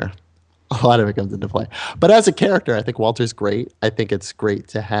that's where a lot of it comes into play. But as a character, I think Walter's great. I think it's great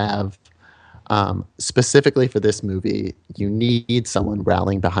to have, specifically for this movie, you need someone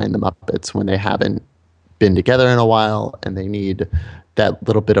rallying behind the Muppets when they haven't been together in a while, and they need that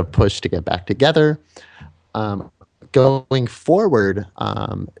little bit of push to get back together. Going forward,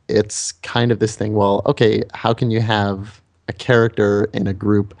 it's kind of this thing, well, okay, how can you have a character in a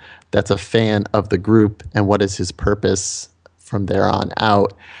group that's a fan of the group, and what is his purpose from there on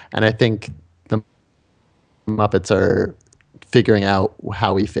out? And I think the Muppets are figuring out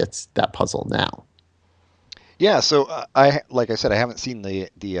how he fits that puzzle now. Yeah, so like I said, I haven't seen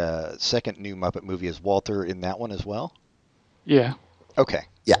the second new Muppet movie. Is Walter in that one as well? Yeah. Okay.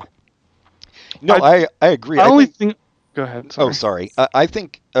 Yeah. No, I agree. I only think. Go ahead. Sorry. Oh, sorry. I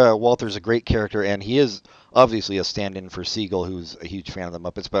think Walter's a great character, and he is obviously a stand-in for Segel, who's a huge fan of the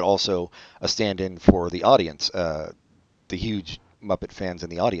Muppets, but also a stand-in for the audience, the huge Muppet fans in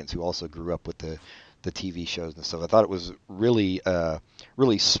the audience who also grew up with the TV shows and stuff. I thought it was really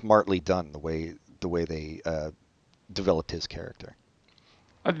really smartly done the way they developed his character.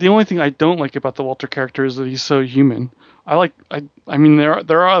 The only thing I don't like about the Walter character is that he's so human. I mean, there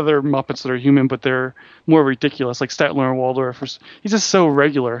are other Muppets that are human, but they're more ridiculous, like Statler and Waldorf. He's just so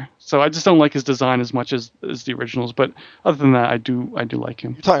regular. So I just don't like his design as much as the originals. But other than that, I do like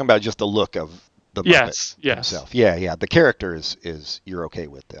him. You're talking about just the look of the Muppet Yes. himself. Yeah. The character is you're okay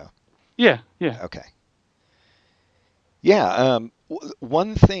with, though. Yeah. Okay. Yeah.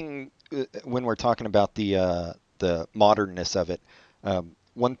 One thing when we're talking about the modernness of it,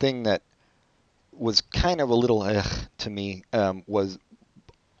 one thing that was kind of a little to me was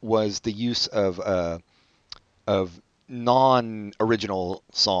the use of non-original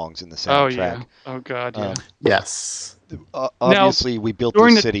songs in the soundtrack. Oh yeah. Oh god. Yeah. Yes. Obviously, We Built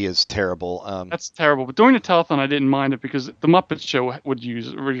during This City is terrible. That's terrible. But during the telethon, I didn't mind it because the Muppet Show would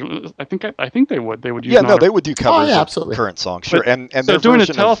use original. I think they would. They would use. Yeah, no, they would do covers of absolutely. current songs, sure. But, and so their during the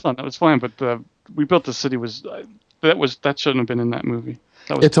version telethon, that was fine. But We Built the City was that shouldn't have been in that movie.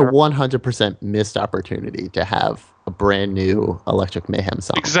 That was It's terrible. a 100% missed opportunity to have a brand new Electric Mayhem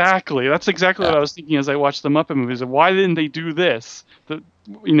song. Exactly. That's exactly what I was thinking as I watched the Muppet movies. Why didn't they do this? During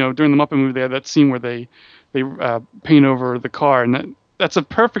the Muppet movie, they had that scene where they paint over the car, and that's a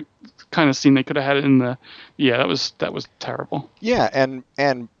perfect kind of scene. They could have had it in the. Yeah, that was terrible. Yeah, and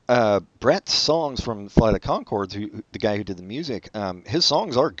Brett's songs from Flight of Conchords, the guy who did the music, his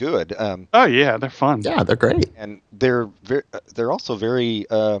songs are good. Oh yeah, they're fun. Yeah, they're great. And they're also very.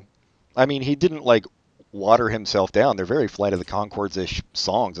 I mean, he didn't like water himself down. They're very Flight of the Conchords-ish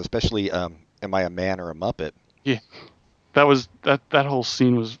songs, especially "Am I a Man or a Muppet?" Yeah, that whole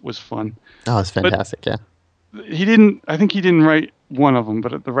scene was fun. Oh, it's fantastic. Yeah. I think he didn't write one of them,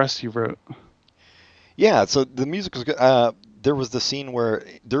 but the rest he wrote. Yeah, so the music was good. There was the scene where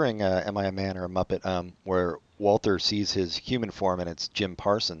during "Am I a Man or a Muppet?" Where Walter sees his human form and it's Jim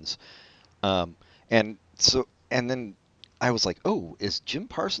Parsons, and then I was like, oh, is Jim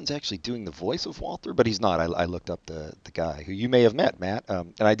Parsons actually doing the voice of Walter? But he's not. I looked up the guy who you may have met, Matt,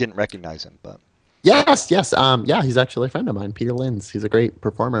 and I didn't recognize him, but Yes. Yeah, he's actually a friend of mine, Peter Linz. He's a great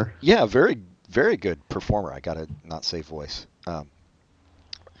performer. yeah, very very good performer. I gotta not say voice.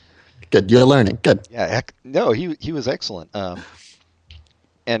 Good. You're learning. Good. Yeah, no, he was excellent.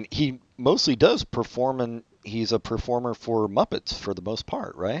 And he mostly does perform, and he's a performer for Muppets for the most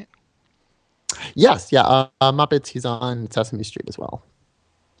part, right? Yes. Yeah. Muppets. He's on Sesame Street as well.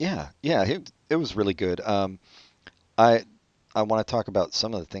 Yeah, it was really good. I want to talk about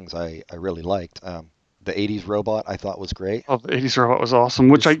some of the things I really liked. The '80s robot I thought was great. Oh, the '80s robot was awesome.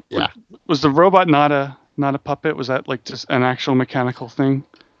 Was the robot not a puppet? Was that like just an actual mechanical thing?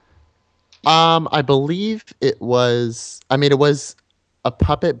 I believe it was. I mean, it was a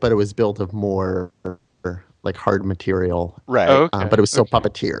puppet, but it was built of more like hard material. Right. Oh, okay. But it was still Okay.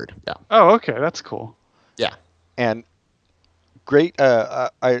 puppeteered. Yeah. Oh, okay, that's cool. Yeah. And great.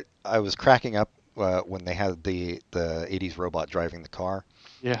 I was cracking up when they had the '80s robot driving the car,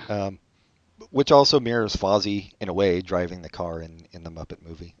 Yeah. Which also mirrors Fozzie in a way, driving the car in the Muppet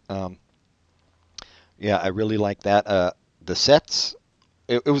movie. Yeah, I really like that. The sets,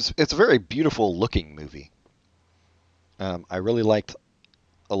 it's a very beautiful looking movie. I really liked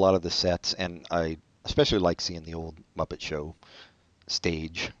a lot of the sets, and I especially like seeing the old Muppet Show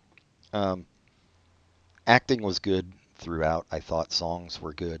stage. Um, Acting was good throughout. I thought songs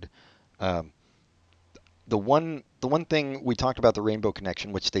were good. Um, the one thing we talked about, the Rainbow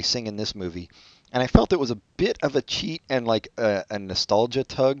Connection, which they sing in this movie, and I felt it was a bit of a cheat and like a nostalgia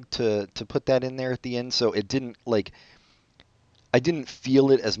tug to put that in there at the end. So it didn't like I didn't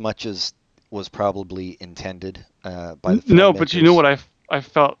feel it as much as was probably intended by the No, but you know filmmakers. what I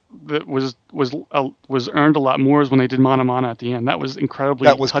felt that was earned a lot more is when they did Mana Mana at the end. That was That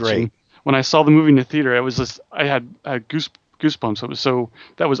incredibly was great. touching. When I saw the movie in the theater, it was just I had goosebumps. It was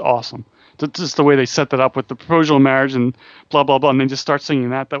that was awesome. Just the way they set that up with the proposal of marriage and blah blah blah, and then just start singing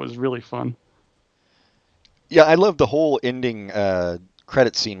that. That was really fun. Yeah, I love the whole ending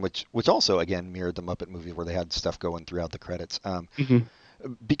credit scene, which also again mirrored the Muppet movie where they had stuff going throughout the credits. Hmm.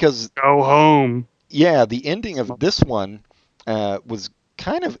 Because Go home. yeah, the ending of this one was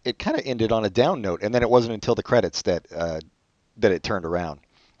kind of ended on a down note, and then it wasn't until the credits that it turned around,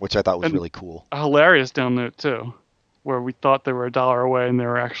 which I thought was And really cool. a hilarious down note too, where we thought they were $1 away and they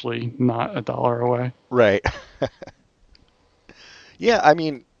were actually not $1 away. Right. Yeah, I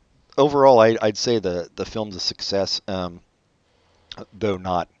mean, overall, I'd say the film's a success, though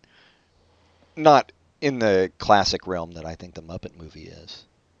not in the classic realm that I think the Muppet movie is.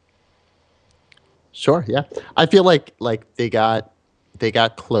 Sure, yeah. I feel like they got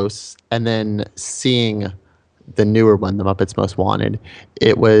close, and then seeing the newer one, The Muppets Most Wanted,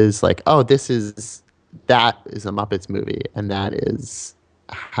 it was like, oh, that is a Muppets movie, and that is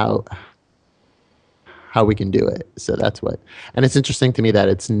how we can do it. So that's what. And it's interesting to me that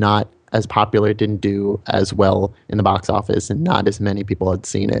it's not as popular, it didn't do as well in the box office, and not as many people had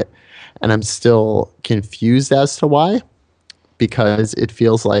seen it. And I'm still confused as to why, because it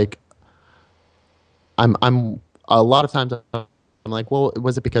feels like I'm a lot of times I'm like, well,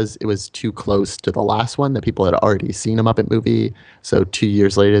 was it because it was too close to the last one that people had already seen a Muppet movie, so 2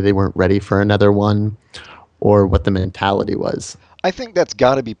 years later they weren't ready for another one, or what the mentality was? I think that's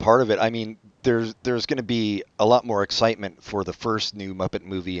got to be part of it. I mean, there's going to be a lot more excitement for the first new Muppet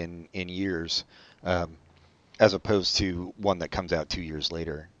movie in years, um, as opposed to one that comes out 2 years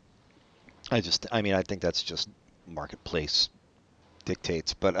later. I mean, I think that's just marketplace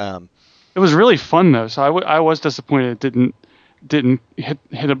dictates. But It was really fun though, so I was disappointed it didn't hit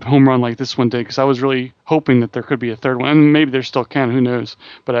a home run like this one did, because I was really hoping that there could be a third one, and maybe there still can, who knows?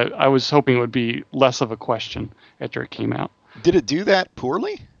 But I was hoping it would be less of a question after it came out. did it do that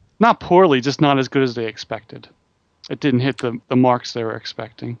poorly? Not poorly, just not as good as they expected. It didn't hit the marks they were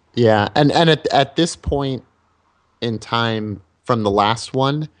expecting. Yeah, and at this point in time from the last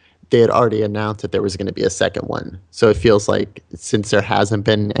one, they had already announced that there was going to be a second one. So it feels like since there hasn't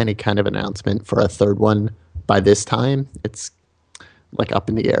been any kind of announcement for a third one by this time, it's like up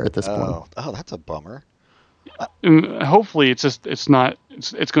in the air at this point. Oh, that's a bummer. And hopefully it's going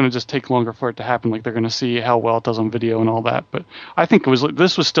to just take longer for it to happen. Like they're going to see how well it does on video and all that. But I think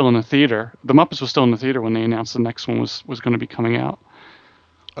this was still in the theater. The Muppets was still in the theater when they announced the next one was going to be coming out.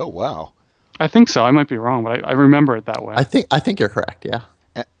 Oh, wow. I think so. I might be wrong, but I remember it that way. I think you're correct. Yeah.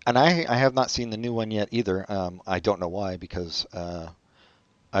 And I have not seen the new one yet either. I don't know why, because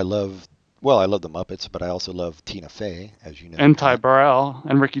I love I love the Muppets, but I also love Tina Fey, as you know. And Ty Burrell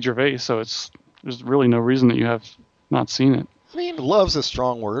and Ricky Gervais. So there's really no reason that you have not seen it. I mean, love's a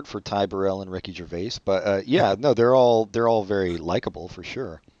strong word for Ty Burrell and Ricky Gervais, but yeah, no, they're all very likable for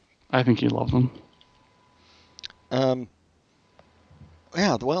sure. I think you love them. Um,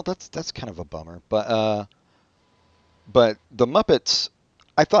 yeah, well, that's kind of a bummer, but the Muppets,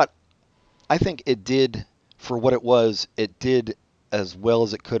 I thought, I think it did for what it was. It did as well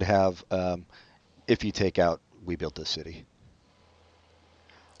as it could have, if you take out We Built This City.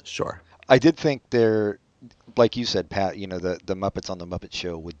 Sure. I did think like you said, Pat, the Muppets on the Muppet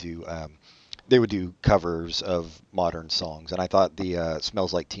Show would do they would do covers of modern songs, and I thought the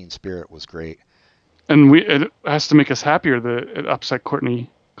 "Smells Like Teen Spirit" was great. And it has to make us happier that it upset Courtney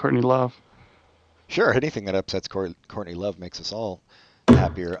Love. Sure, anything that upsets Courtney Love makes us all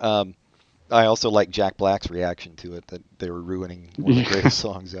happier. I also like Jack Black's reaction to it, that they were ruining one of the greatest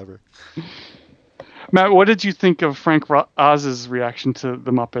songs ever. Matt, what did you think of Frank Oz's reaction to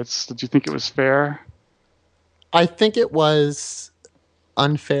the Muppets? Did you think it was fair? I think it was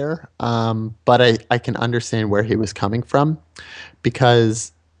unfair, but I can understand where he was coming from,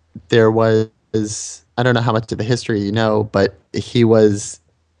 because there was, I don't know how much of the history you know, but he was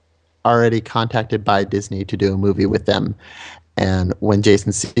already contacted by Disney to do a movie with them. And when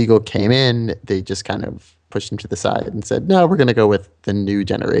Jason Segel came in, they just kind of pushed him to the side and said, no, we're going to go with the new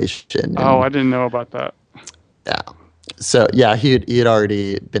generation. Oh, And, I didn't know about that. yeah. So, yeah, he had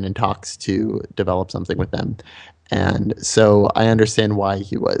already been in talks to develop something with them. And so I understand why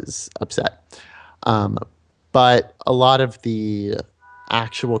he was upset. But a lot of the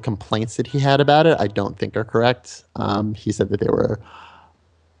actual complaints that he had about it, I don't think are correct. He said that they were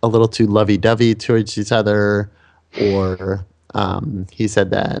a little too lovey-dovey towards each other, or he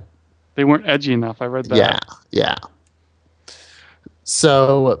said that They weren't edgy enough. I read that. yeah.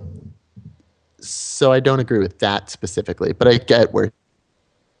 So I don't agree with that specifically, but I get where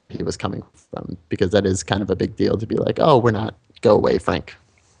he was coming from, because that is kind of a big deal to be like, oh, we're not, go away, Frank.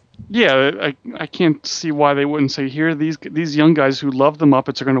 Yeah, I can't see why they wouldn't say, here, these young guys who love the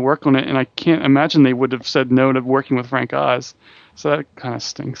Muppets are going to work on it, and I can't imagine they would have said no to working with Frank Oz. So that kind of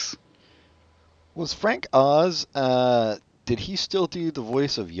stinks. Was Frank Oz, did he still do the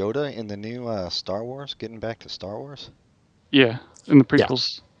voice of Yoda in the new Star Wars, getting back to Star Wars? Yeah, in the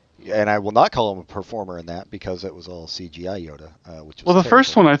prequels. And I will not call him a performer in that, because it was all CGI Yoda, which was Well, the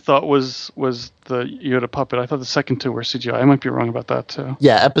first one terrible. I thought was the Yoda puppet. I thought the second two were CGI. I might be wrong about that too.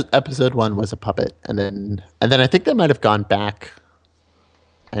 Yeah, episode 1 was a puppet, and then I think they might have gone back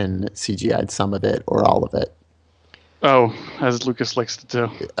and CGI'd some of it or all of it. Oh, as Lucas likes to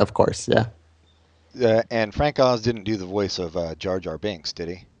do. Of course, yeah. And Frank Oz didn't do the voice of Jar Jar Binks, did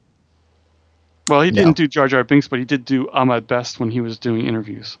he? Well, he No. didn't do Jar Jar Binks, but he did do Ahmad Best when he was doing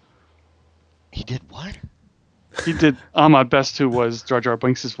interviews. He did what? He did Ahmad Best, who was Jar Jar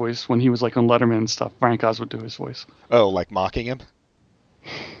Binks' voice when he was like on Letterman and stuff. Frank Oz would do his voice. Oh, like mocking him?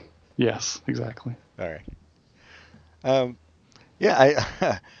 Yes, exactly. All right. Yeah,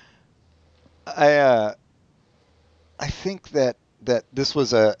 I think that this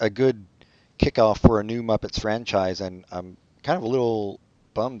was a good kickoff for a new Muppets franchise, and I'm kind of a little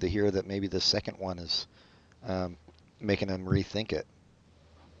bummed to hear that maybe the second one is making them rethink it.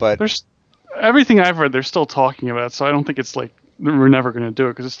 But There's everything I've read, they're still talking about it, so I don't think it's like we're never going to do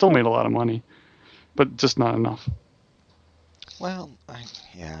it, because it still made a lot of money, but just not enough. well,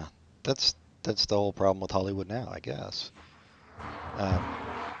 yeah, that's the whole problem with Hollywood now, I guess.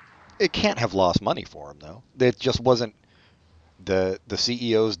 It can't have lost money for them, though. It just wasn't. The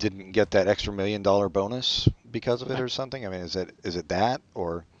CEOs didn't get that extra $1 million bonus because of it or something. I mean, is it that,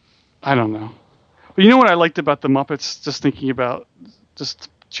 or? I don't know. But you know what I liked about the Muppets? Just thinking about, just to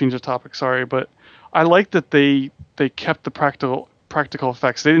change the topic. Sorry, but I liked that they kept the practical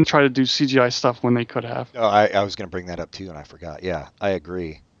effects. They didn't try to do CGI stuff when they could have. Oh, I was going to bring that up too, and I forgot. Yeah, I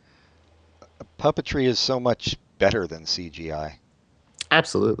agree. Puppetry is so much better than CGI.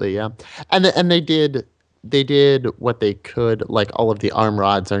 Absolutely, yeah. And they did what they could. Like, all of the arm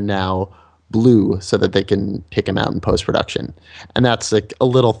rods are now blue so that they can take them out in post production, and that's like a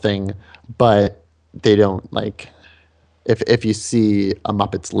little thing, but they don't, like, if you see a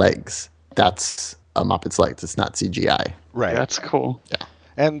Muppet's legs, that's a Muppet's legs. It's not CGI. Right. That's cool. Yeah.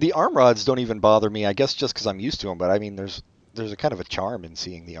 And the arm rods don't even bother me. I guess just because I'm used to them. But I mean, there's a kind of a charm in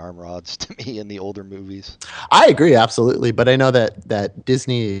seeing the arm rods to me in the older movies. I agree, absolutely. But I know that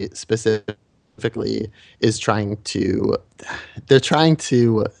Disney specifically is trying to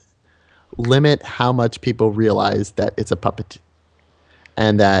limit how much people realize that it's a puppet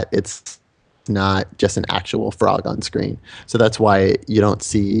and that it's not just an actual frog on screen. So that's why you don't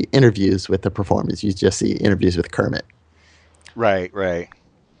see interviews with the performers. You just see interviews with Kermit. Right.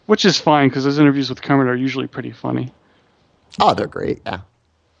 Which is fine, because those interviews with Kermit are usually pretty funny. Oh, they're great. Yeah.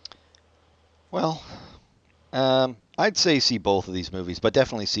 Well, I'd say see both of these movies, but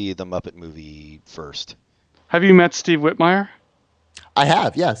definitely see the Muppet movie first. Have you met Steve Whitmire? I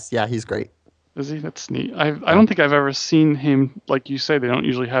have, yes. Yeah, he's great. Is he? That's neat. I don't think I've ever seen him. Like you say, they don't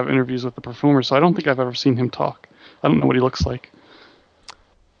usually have interviews with the performers, so I don't think I've ever seen him talk. I don't know what he looks like.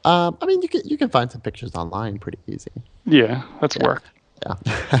 I mean, you can find some pictures online pretty easy. Yeah, that's work.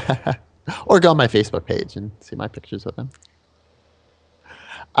 Yeah. Or go on my Facebook page and see my pictures of him.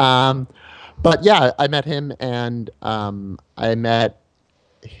 But yeah, I met him, and I met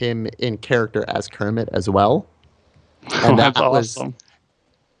him in character as Kermit as well. And That's awesome.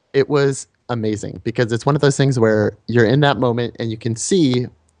 It was amazing, because it's one of those things where you're in that moment and you can see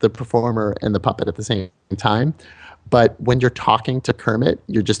the performer and the puppet at the same time. But when you're talking to Kermit,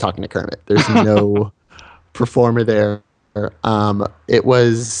 you're just talking to Kermit. There's no performer there. It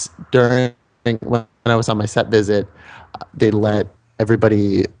was during when I was on my set visit, they let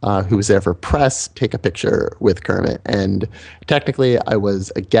everybody who was there for press take a picture with Kermit. And technically, I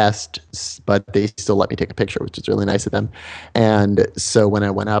was a guest, but they still let me take a picture, which is really nice of them. And so when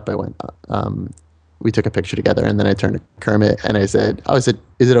I went up, we took a picture together, and then I turned to Kermit and I said, "Oh, is it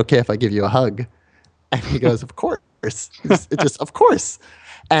okay if I give you a hug?" And he goes, "Of course." It's just, of course.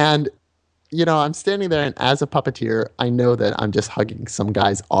 And I'm standing there, and as a puppeteer, I know that I'm just hugging some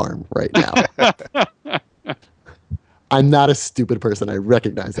guy's arm right now. I'm not a stupid person. I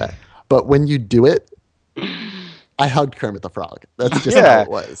recognize that. But when you do it, I hugged Kermit the Frog. That's just how it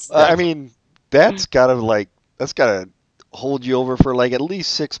was. I mean, that's gotta hold you over for like at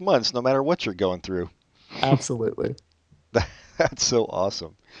least 6 months, no matter what you're going through. Absolutely. That's so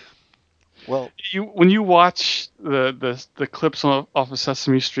awesome. Well, when you watch the clips off of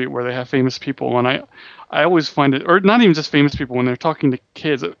Sesame Street where they have famous people, and I always find it, or not even just famous people, when they're talking to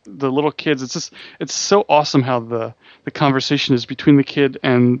kids, the little kids, it's so awesome how the conversation is between the kid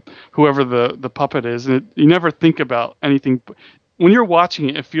and whoever the puppet is, and you never think about anything. When you're watching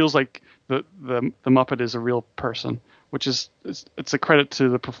it, it feels like the Muppet is a real person, which is it's a credit to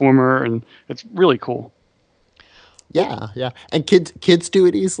the performer, and it's really cool. Yeah. And kids do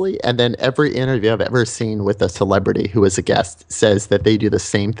it easily. And then every interview I've ever seen with a celebrity who is a guest says that they do the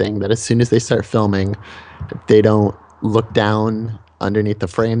same thing, that as soon as they start filming, they don't look down underneath the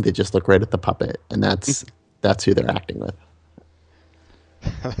frame. They just look right at the puppet. And that's who they're acting with.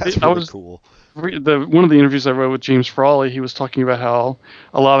 That's really cool. One of the interviews I wrote with James Frawley, he was talking about how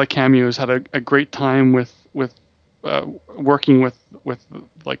a lot of the cameos had a great time with working with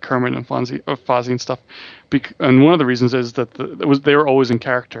like Kermit and Fozzie and stuff, and one of the reasons is that they were always in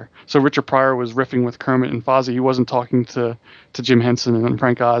character. So Richard Pryor was riffing with Kermit and Fozzie. He wasn't talking to Jim Henson and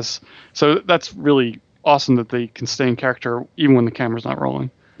Frank Oz. So that's really awesome that they can stay in character even when the camera's not rolling.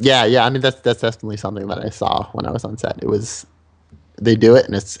 Yeah. I mean, that's definitely something that I saw when I was on set. They do it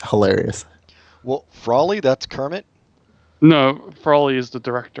and it's hilarious. Well, Frawley, that's Kermit. No, Frawley is the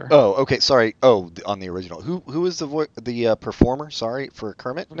director. Oh, okay. Sorry. Oh, on the original. Who is the performer? Sorry, for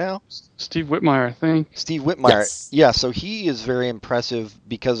Kermit now. Steve Whitmire, I think. Steve Whitmire. Yes. Yeah. So he is very impressive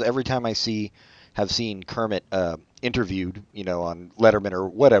because every time I have seen Kermit interviewed, on Letterman or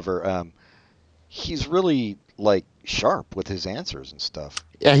whatever, he's really like sharp with his answers and stuff.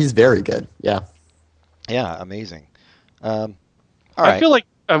 Yeah, he's very good. Yeah. Yeah, amazing. All right. I feel like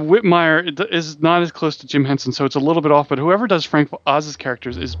Whitmire is not as close to Jim Henson, so it's a little bit off, but whoever does Frank Oz's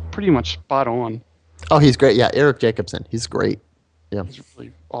characters is pretty much spot on. Oh, he's great. Yeah, Eric Jacobson. He's great. Yeah. He's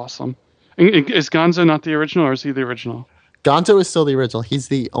really awesome. And is Gonzo not the original, or is he the original? Gonzo is still the original. He's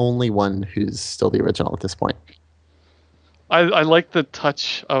the only one who's still the original at this point. I like the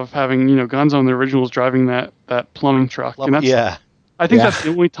touch of having, Gonzo in the original is driving that plumbing truck. And that's, I think that's the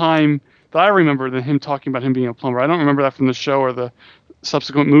only time that I remember him talking about him being a plumber. I don't remember that from the show or the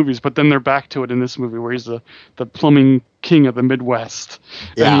subsequent movies, but then they're back to it in this movie where he's the plumbing king of the Midwest.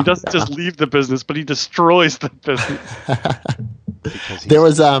 Yeah, and he doesn't just leave the business, but he destroys the business. There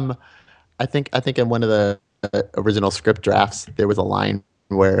was I think in one of the original script drafts there was a line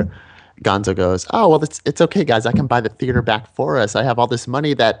where Gonzo goes, "Oh, well, it's okay, guys. I can buy the theater back for us. I have all this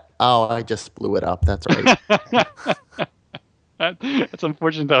money I just blew it up." That's right. It's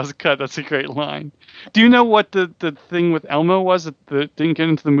unfortunate that was cut. That's a great line. Do you know what the thing with Elmo was that didn't get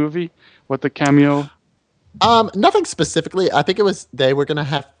into the movie? What the cameo? Nothing specifically. I think it was they were gonna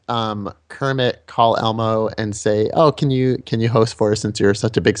have Kermit call Elmo and say, "Oh, can you host for us since you're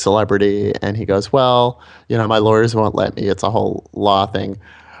such a big celebrity?" And he goes, "Well, my lawyers won't let me. It's a whole law thing,"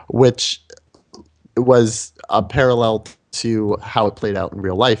 which was a parallel to how it played out in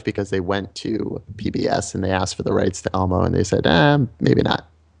real life because they went to PBS and they asked for the rights to Elmo and they said, maybe not.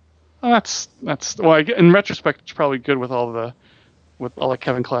 Oh, that's well. In retrospect, it's probably good with all the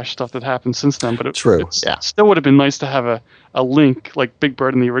Kevin Clash stuff that happened since then. But it still would have been nice to have a link like Big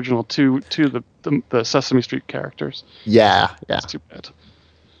Bird in the original to the Sesame Street characters. Yeah. It's too bad.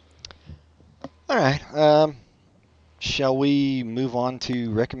 All right. Shall we move on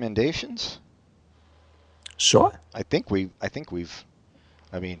to recommendations? Sure. I think we've.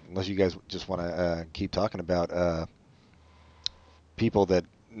 I mean, unless you guys just want to keep talking about people that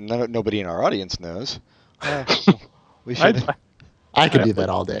nobody in our audience knows, we should. I could do that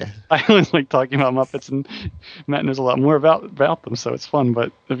all day. I always like talking about Muppets, and Matt knows a lot more about them, so it's fun.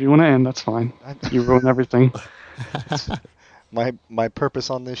 But if you want to end, that's fine. You ruin everything. my purpose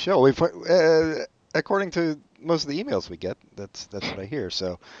on this show, according to most of the emails we get, that's what I hear.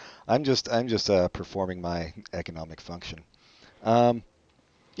 So. I'm just performing my economic function.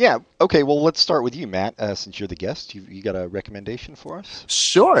 Yeah. Okay. Well, let's start with you, Matt. Since you're the guest, you got a recommendation for us?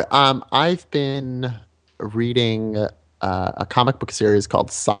 Sure. I've been reading a comic book series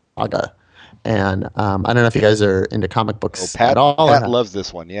called Saga, and I don't know if you guys are into comic books Pat, at all. Pat loves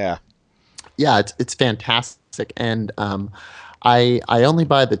this one. Yeah. Yeah, it's fantastic, and I only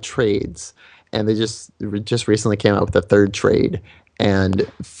buy the trades, and they just recently came out with a third trade, and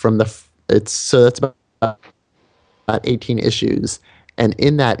that's about 18 issues, and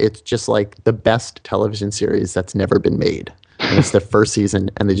in that it's just like the best television series that's never been made. And it's their first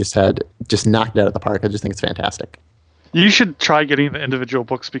season, and they just knocked it out of the park. I just think it's fantastic. You should try getting the individual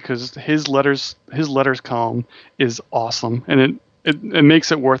books because his letters column is awesome, and it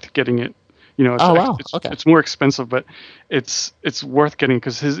makes it worth getting it. You know, it's more expensive, but it's worth getting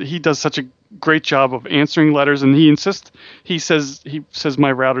because he does such a great job of answering letters, and he says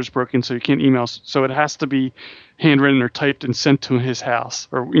my router's broken, so you can't email, so it has to be handwritten or typed and sent to his house,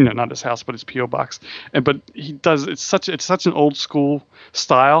 or not his house, but his PO box. But he does it's such an old school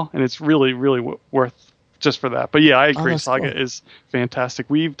style, and it's really worth just for that. But yeah, I agree. Saga is fantastic.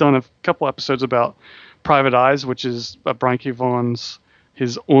 We've done a couple episodes about Private Eyes, which is Brian K. Vaughan's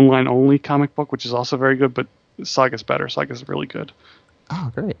his online only comic book, which is also very good, but Saga's better. Saga's really good.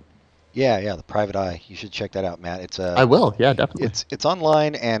 Oh, great. Yeah, the Private Eye. You should check that out, Matt. It's I will. Yeah, definitely. It's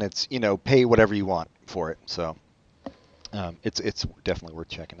online, and it's pay whatever you want for it. So it's definitely worth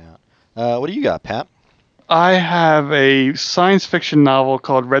checking out. What do you got, Pat? I have a science fiction novel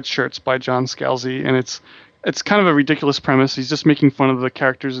called Red Shirts by John Scalzi, and it's kind of a ridiculous premise. He's just making fun of the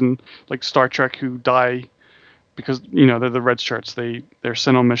characters in like Star Trek who die because they're the red shirts. They're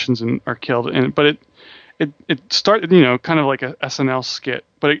sent on missions and are killed. But it started kind of like a SNL skit,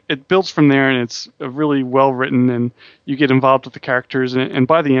 but it builds from there, and it's really well written, and you get involved with the characters, and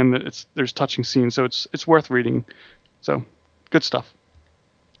by the end there's touching scenes, so it's worth reading. So good stuff.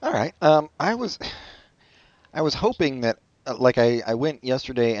 All right. I was hoping that I went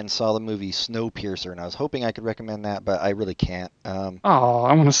yesterday and saw the movie Snowpiercer, and I was hoping I could recommend that, but I really can't. I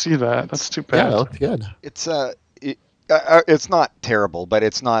want to see that. That's too bad. Yeah, that looks good. It's not terrible, but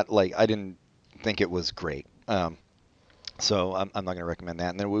it's not like I didn't think it was great. So I'm not going to recommend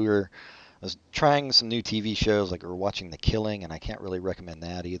that. And then I was trying some new TV shows, like we were watching The Killing, and I can't really recommend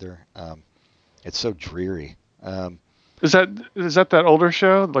that either. It's so dreary. Is that older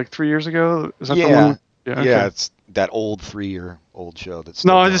show, like 3 years ago? Is that yeah, the one? Yeah, okay. Yeah, it's that old 3-year-old show that's.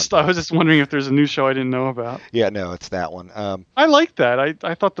 No, I was just wondering if there's a new show I didn't know about. Yeah, no, it's that one. I like that.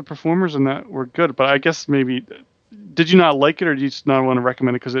 I thought the performers in that were good, but I guess maybe. Did you not like it, or do you just not want to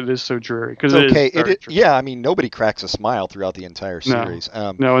recommend it because it is so dreary? Because yeah, I mean, nobody cracks a smile throughout the entire series.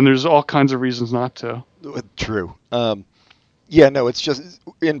 No, and there's all kinds of reasons not to. True. Yeah, no, it's just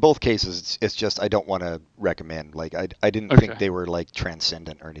in both cases. It's just I don't want to recommend. Like I didn't think they were like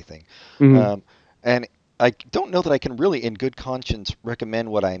transcendent or anything. Mm-hmm. And I don't know that I can really, in good conscience, recommend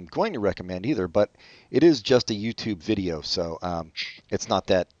what I'm going to recommend either. But it is just a YouTube video, so it's not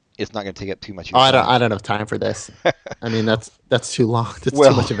going to take up too much of your time. I don't have time for this. I mean, that's too long. That's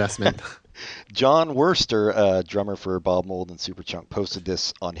too much investment. John Worster, drummer for Bob Mould and Superchunk, posted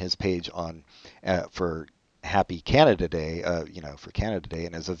this on his page for Happy Canada Day, for Canada Day,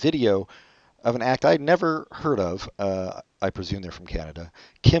 and as a video of an act I'd never heard of. I presume they're from Canada.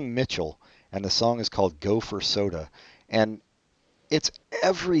 Kim Mitchell, and the song is called "Go for Soda," and it's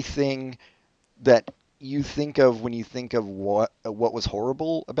everything that you think of when you think of what was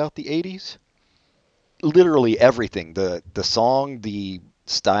horrible about the 80s. Literally everything. The song, the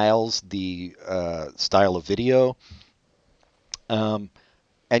styles, the style of video. And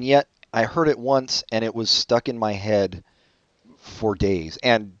yet I heard it once and it was stuck in my head for days.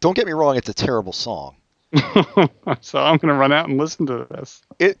 And don't get me wrong, it's a terrible song. So I'm going to run out and listen to this.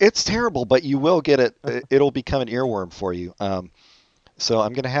 It's terrible, but you will get it. It'll become an earworm for you. So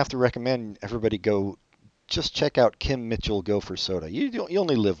I'm going to have to recommend everybody go just check out Kim Mitchell, Go for Soda. You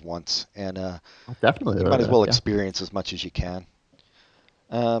only live once, and definitely you might as well experience as much as you can.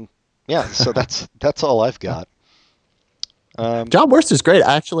 So that's all I've got. John Worster's great.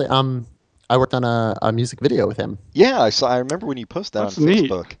 Actually, I worked on a music video with him. Yeah, I remember when you posted that on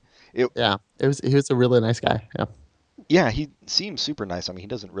Facebook. Neat. He was a really nice guy. Yeah. Yeah, he seems super nice. I mean, he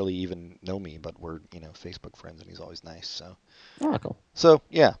doesn't really even know me, but we're Facebook friends, and he's always nice. So. Oh, cool. So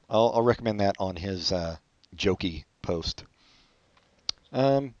yeah, I'll recommend that on his jokey post.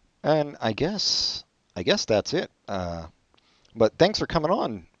 And I guess that's it. But thanks for coming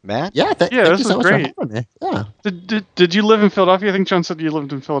on, Matt. Yeah, thank you so much great. for having me. Yeah. Did you live in Philadelphia? I think John said you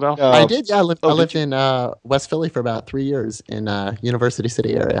lived in Philadelphia. I did. Yeah, I lived in West Philly for about 3 years in University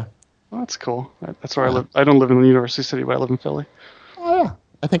City area. Oh, that's cool. That's where I live. I don't live in the University City, but I live in Philly. Oh yeah,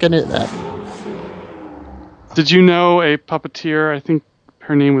 I think I knew that. Did you know a puppeteer? I think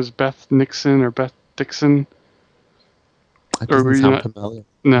her name was Beth Nixon or Beth Dixon. It Or were doesn't you sound not? familiar.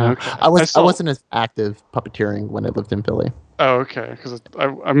 No, okay. I wasn't as active puppeteering when I lived in Philly. Oh, okay. Because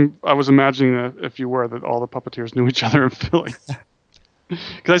I was imagining that if you were, that all the puppeteers knew each other in Philly.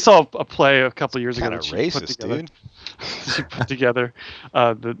 Because I saw a play a couple of years ago Kind of that she put racist, together. dude. She put together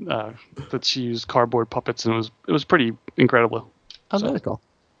that she used cardboard puppets, and it was pretty incredible. Oh, So- very cool.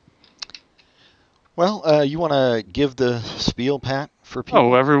 Well, you want to give the spiel, Pat, for people?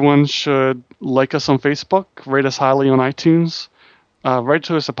 Oh, everyone should like us on Facebook, rate us highly on iTunes. Write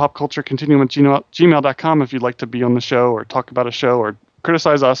to us at popculturecontinuum@gmail.com if you'd like to be on the show or talk about a show or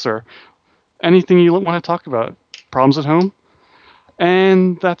criticize us or anything you want to talk about. Problems at home.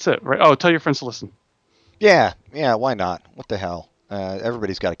 And that's it, right? Oh, tell your friends to listen. Yeah, why not? What the hell?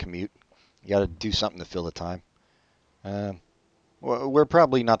 Everybody's got to commute. You got to do something to fill the time. We're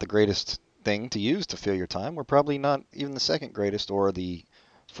probably not the greatest thing to use to fill your time. We're probably not even the second greatest or the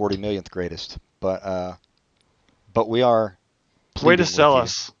 40 millionth greatest. But we are. Way to pleading sell with you.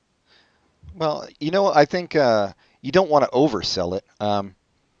 us. Well, I think you don't want to oversell it.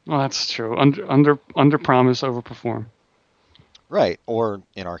 Well, that's true. Under promise, overperform. Right, or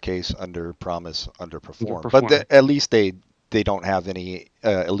in our case, under promise, underperform. Underperform. But at least they don't have any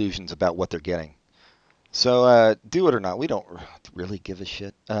illusions about what they're getting. So do it or not, we don't really give a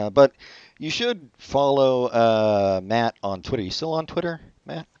shit. But you should follow Matt on Twitter. You still on Twitter,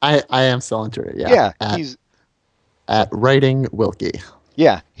 Matt? I am still on Twitter. Yeah, at, he's at Writing Wilkie.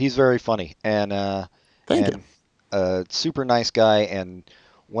 he's very funny and Thank you. a super nice guy, and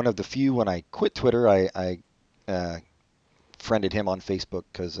one of the few when I quit Twitter, I friended him on Facebook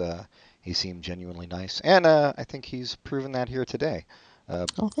because he seemed genuinely nice, and I think he's proven that here today, Oh,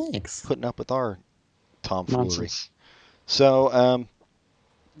 thanks. putting up with our tomfoolery. Nonsense. So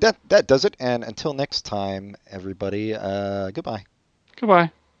that does it, and until next time, everybody, goodbye.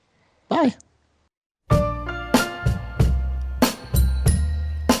 Goodbye. Bye.